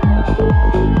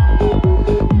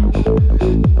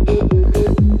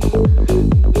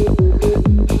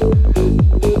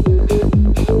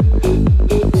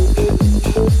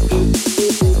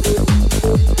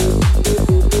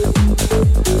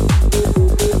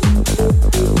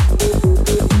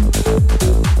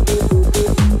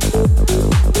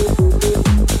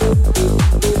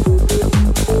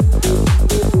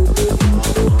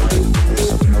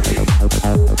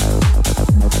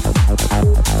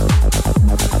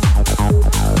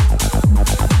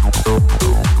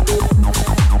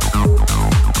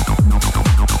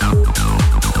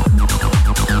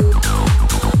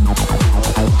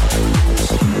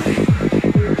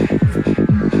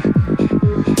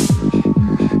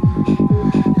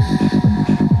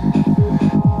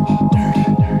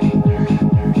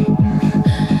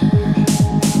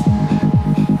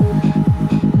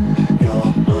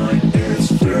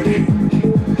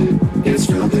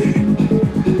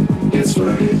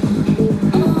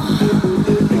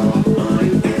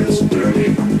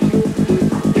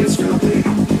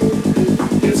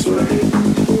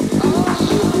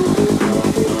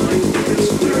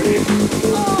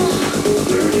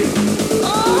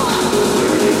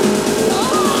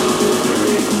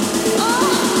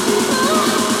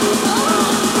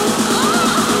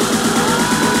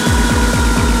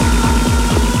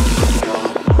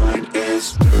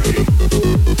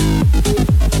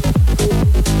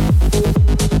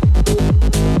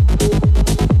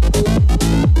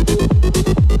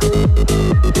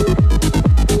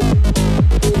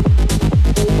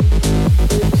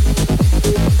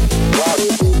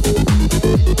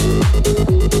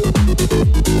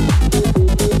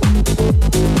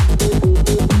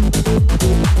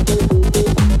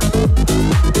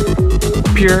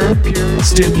 Pure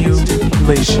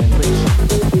stimulation.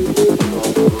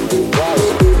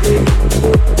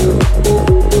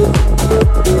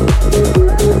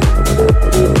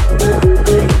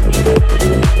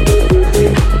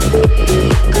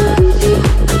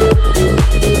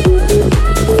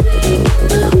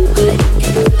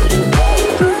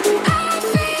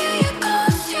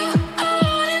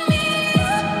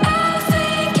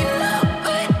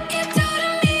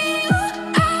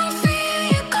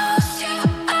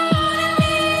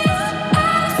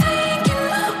 Thank you.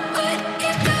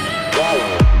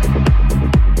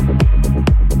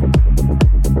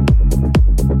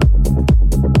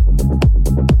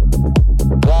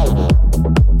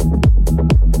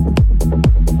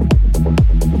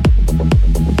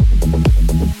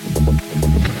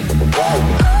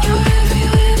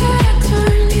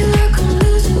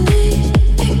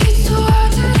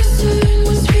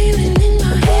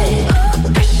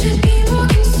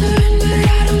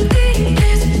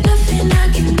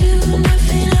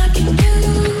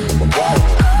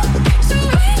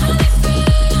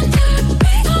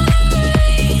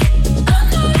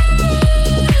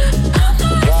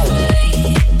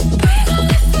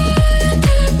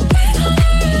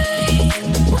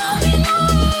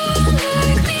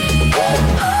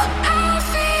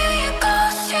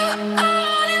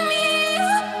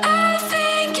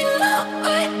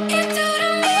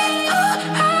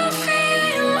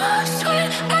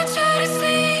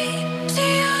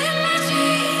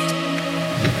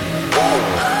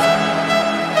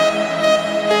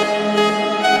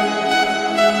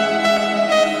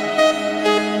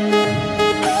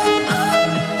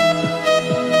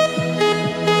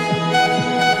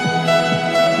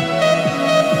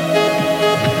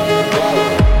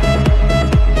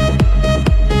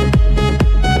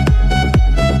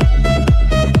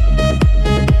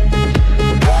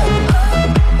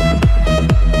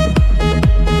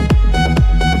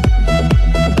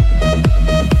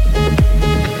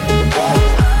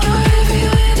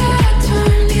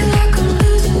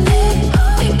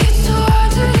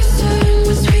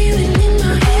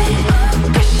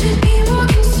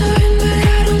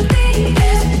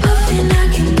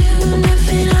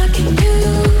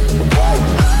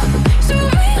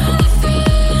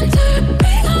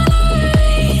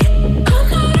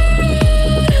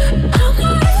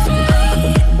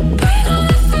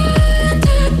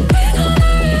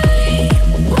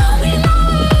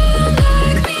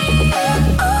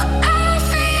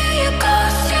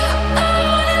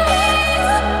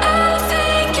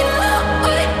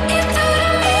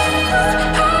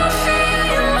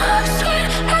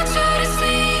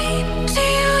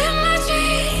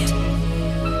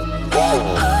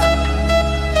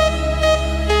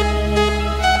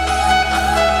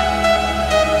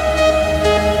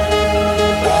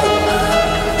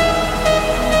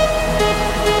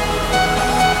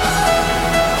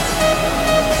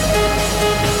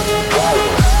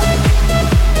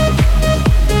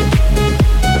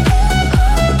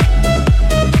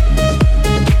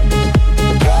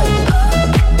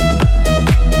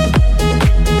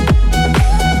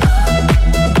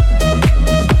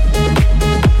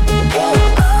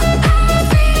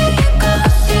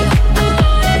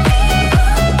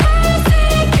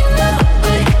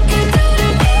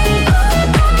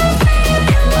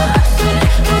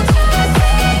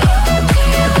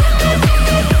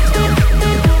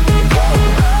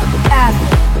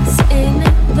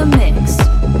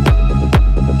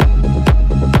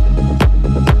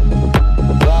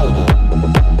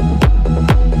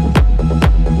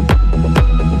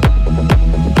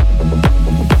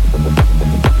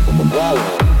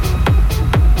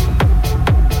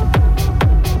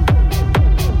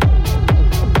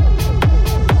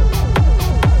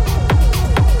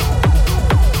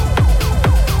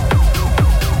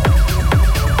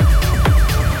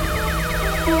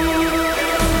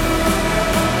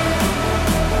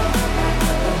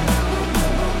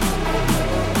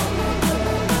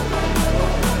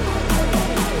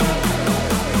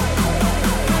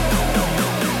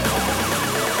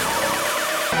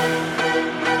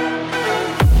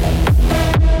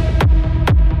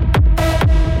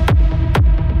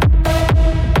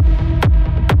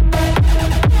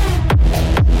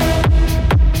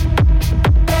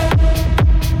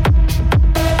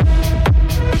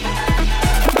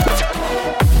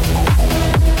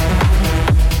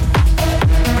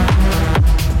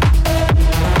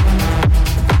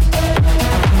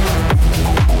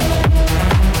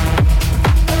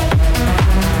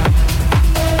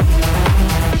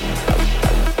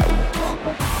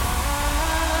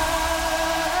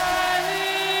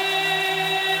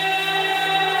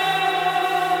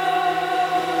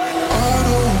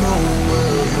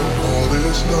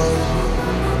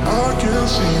 can't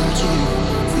seem to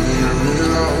figure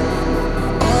it out.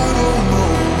 I don't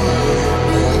know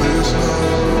where all is now.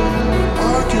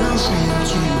 I can't seem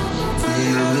to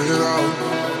figure it out.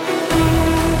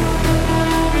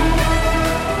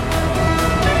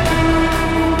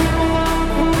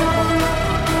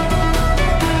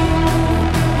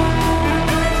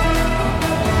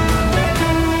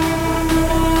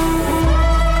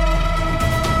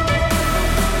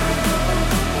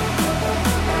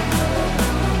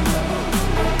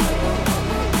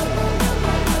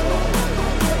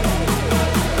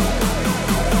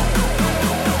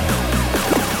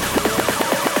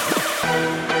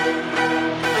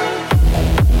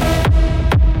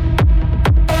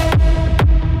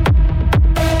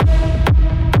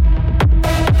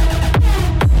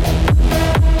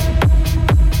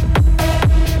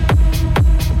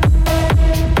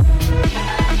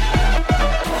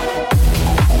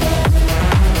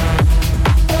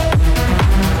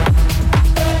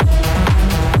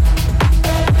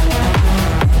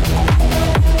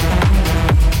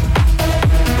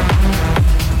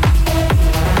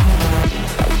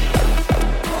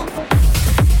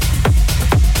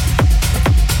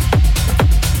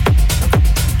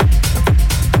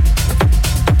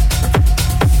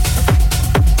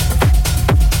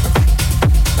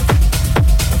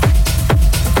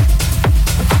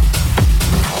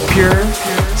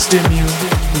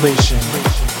 Stimulation.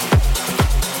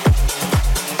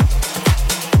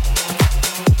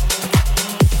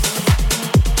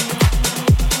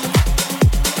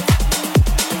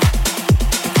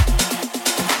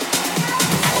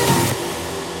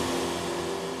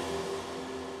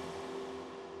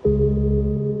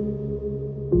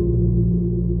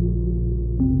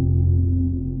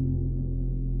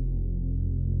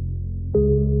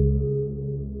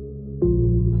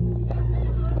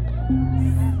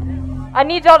 I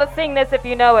need y'all to sing this if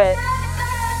you know it.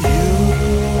 You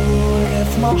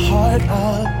lift my heart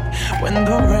up when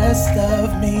the rest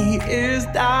of me is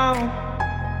down.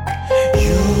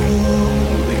 You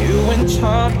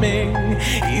enchant me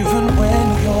even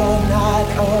when you're not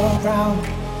around.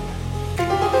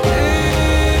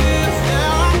 If there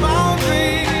are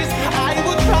boundaries, I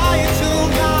will try to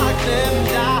knock them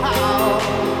down.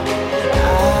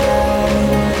 I'm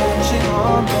watching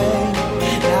on me.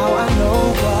 Now I know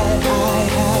what I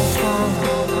have found.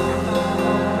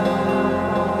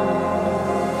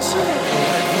 So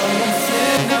when you're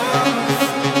sitting up,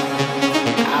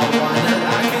 I wanna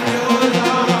lock in your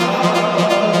love.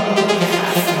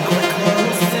 I think we're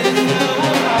close enough.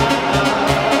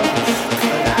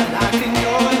 Could I lock in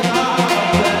your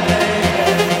love, baby?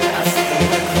 I think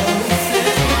we're close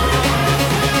enough.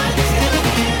 I can't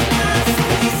get my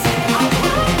space. I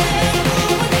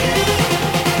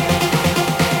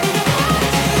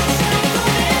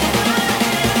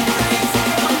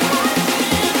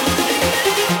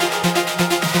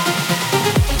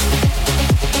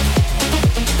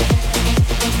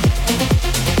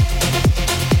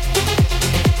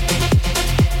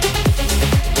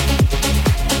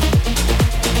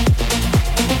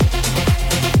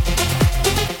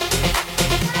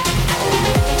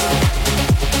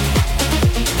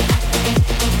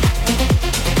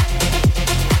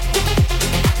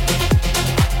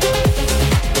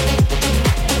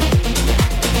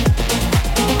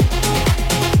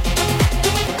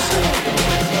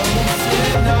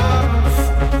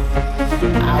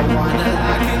won't let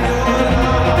go again.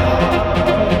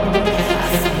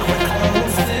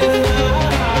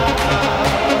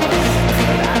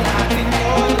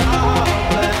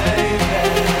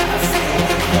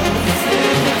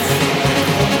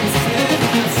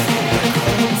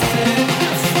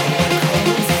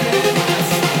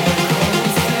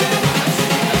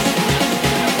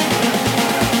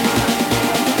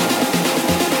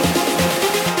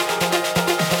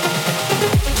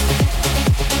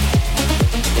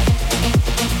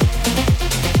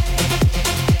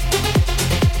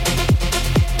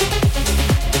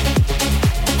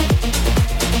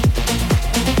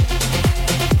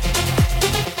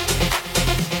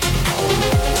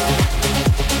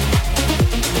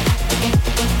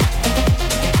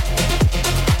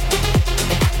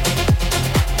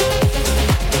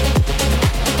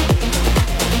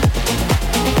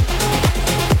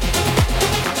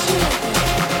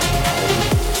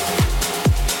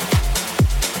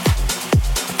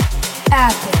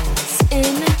 Athens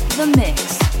in the mix.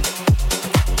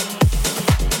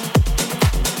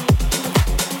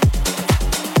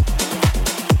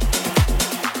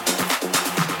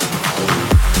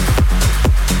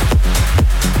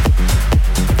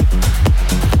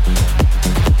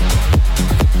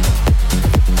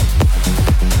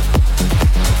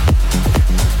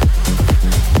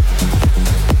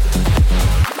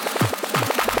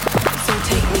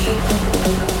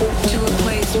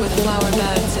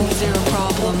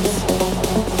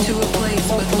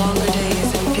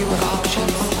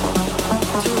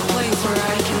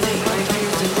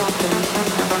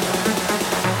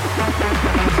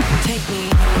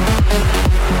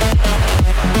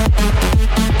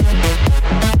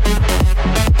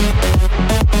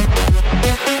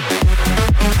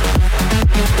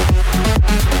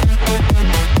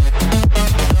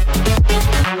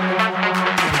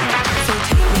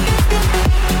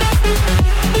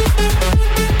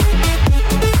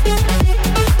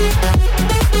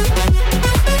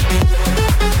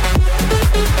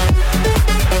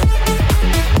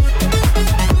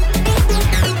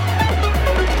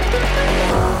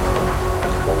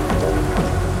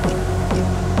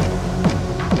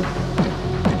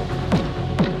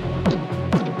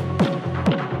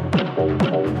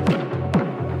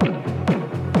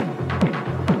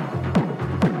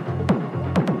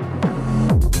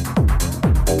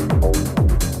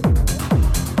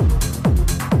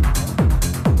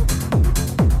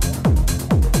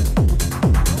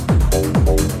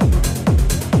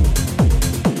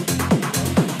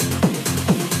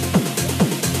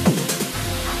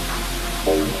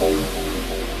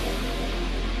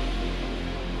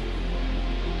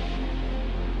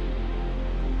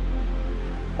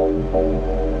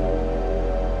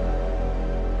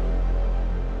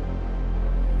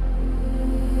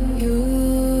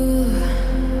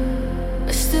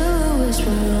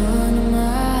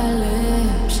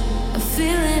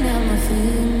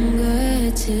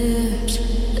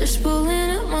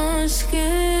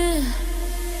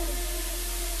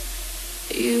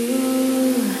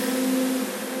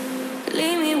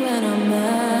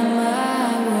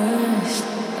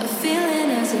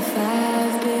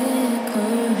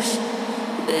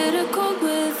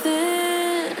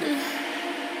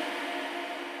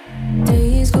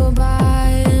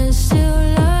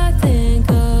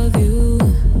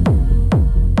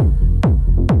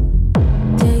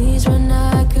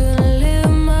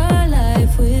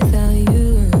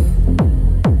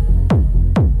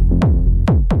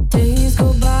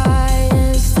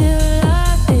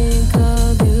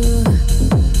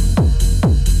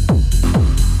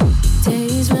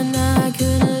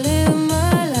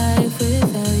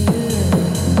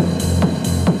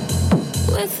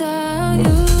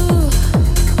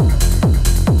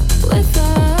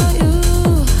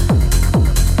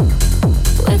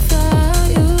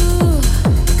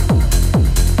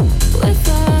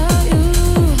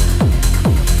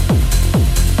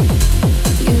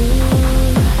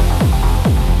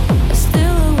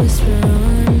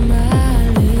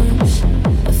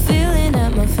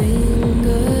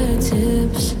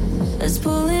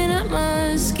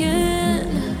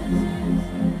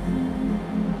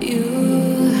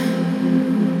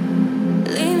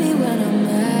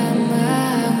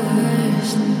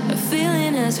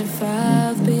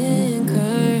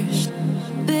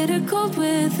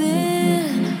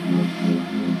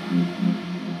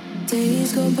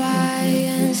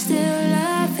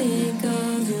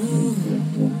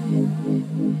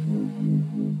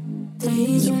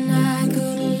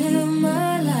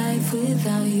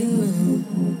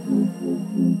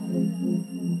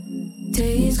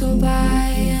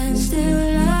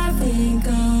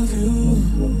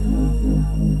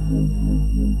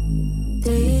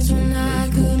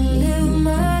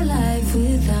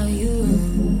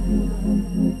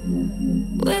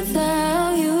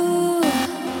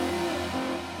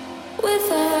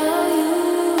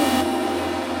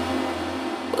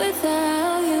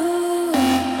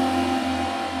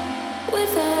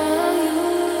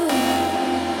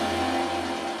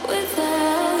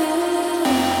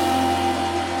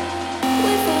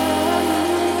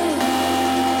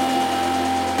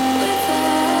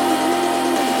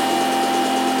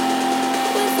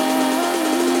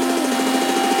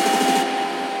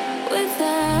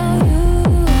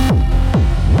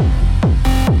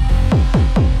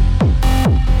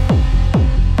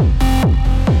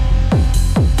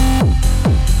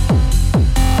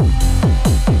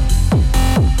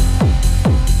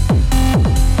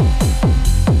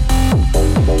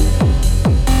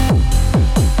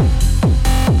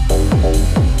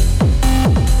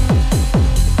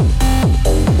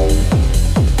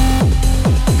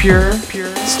 Pure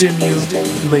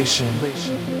stimulation.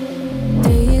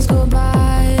 Days go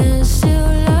by and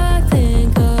still I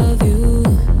think of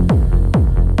you.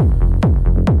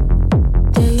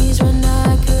 Days when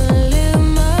I couldn't live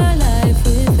my life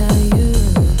without you.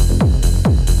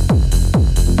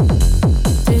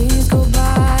 Days go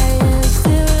by and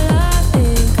still I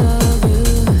think of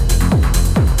you.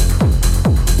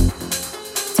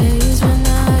 Days when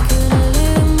I couldn't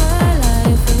live my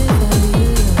life without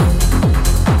you.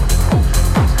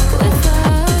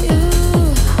 Without you,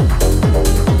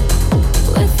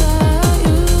 without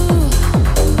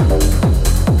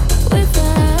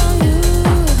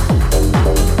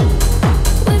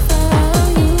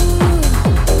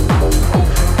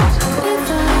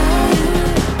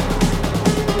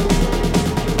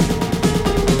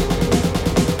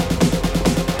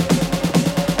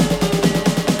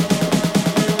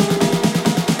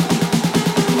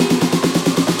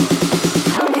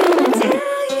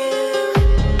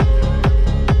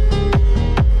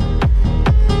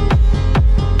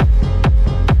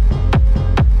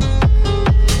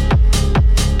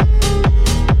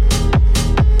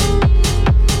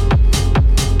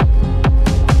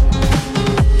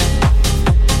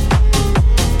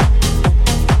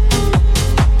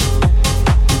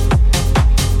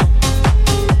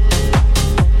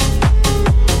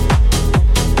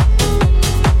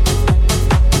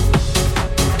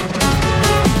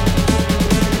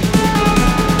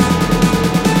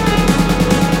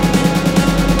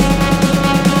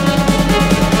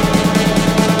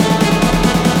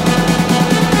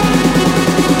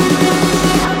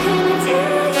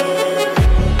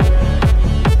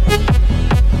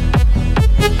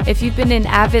been an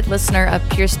avid listener of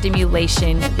Pure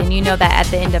Stimulation, then you know that at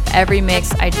the end of every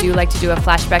mix, I do like to do a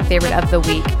flashback favorite of the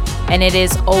week. And it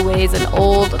is always an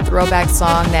old throwback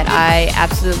song that I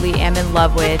absolutely am in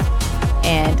love with.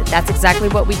 And that's exactly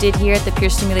what we did here at the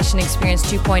Pure Stimulation Experience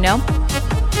 2.0.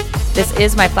 This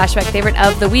is my flashback favorite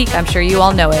of the week. I'm sure you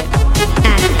all know it.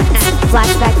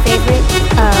 Flashback favorite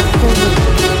of the week.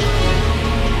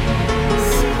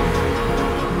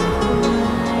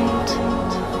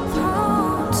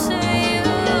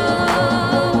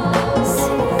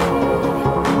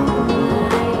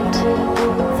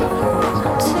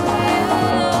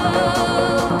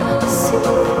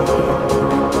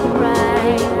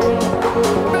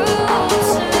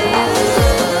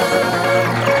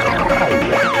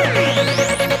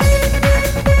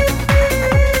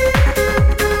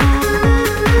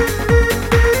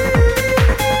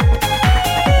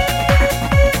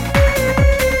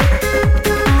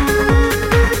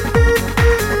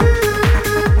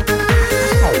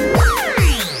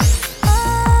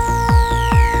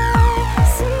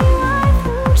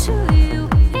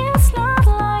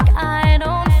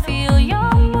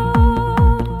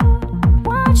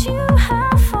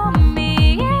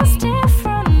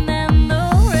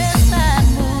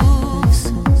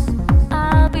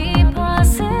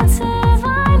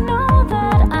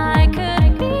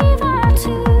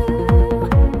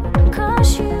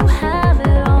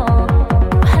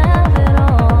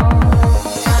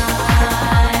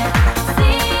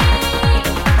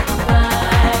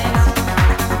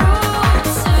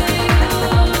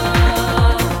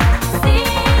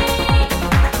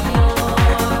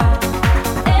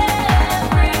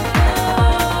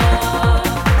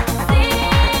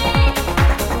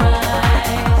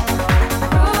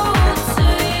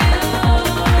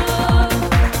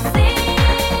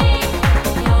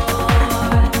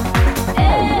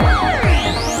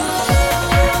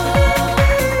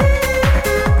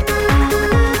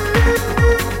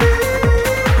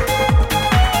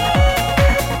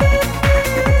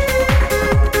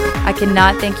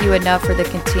 Cannot thank you enough for the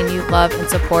continued love and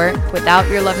support. Without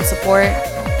your love and support,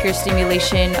 Pure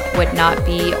Stimulation would not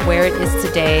be where it is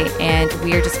today, and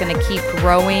we are just going to keep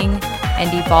growing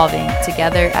and evolving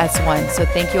together as one. So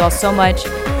thank you all so much.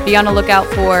 Be on the lookout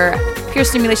for Pure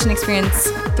Stimulation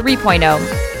Experience 3.0.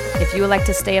 If you would like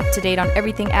to stay up to date on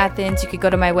everything Athens, you could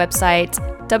go to my website,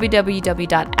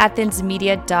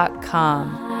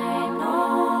 www.athensmedia.com.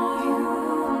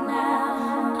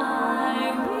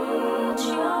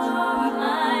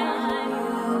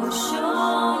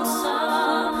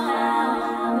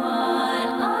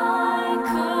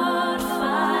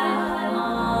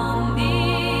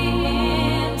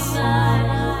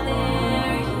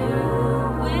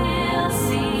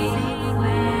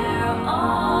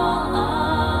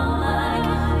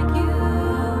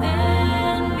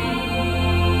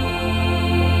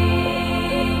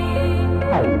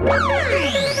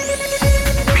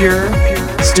 Pure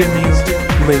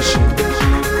Stimulation.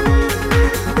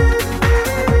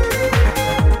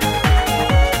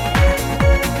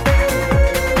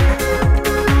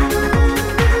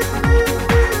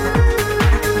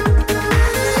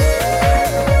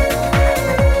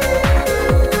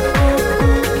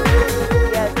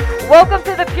 Welcome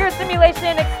to the Pure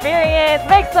Stimulation Experience.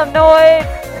 Make some noise.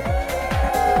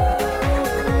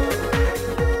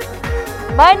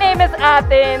 My name is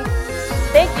Athens.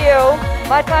 Thank you.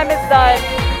 My time is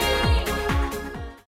done.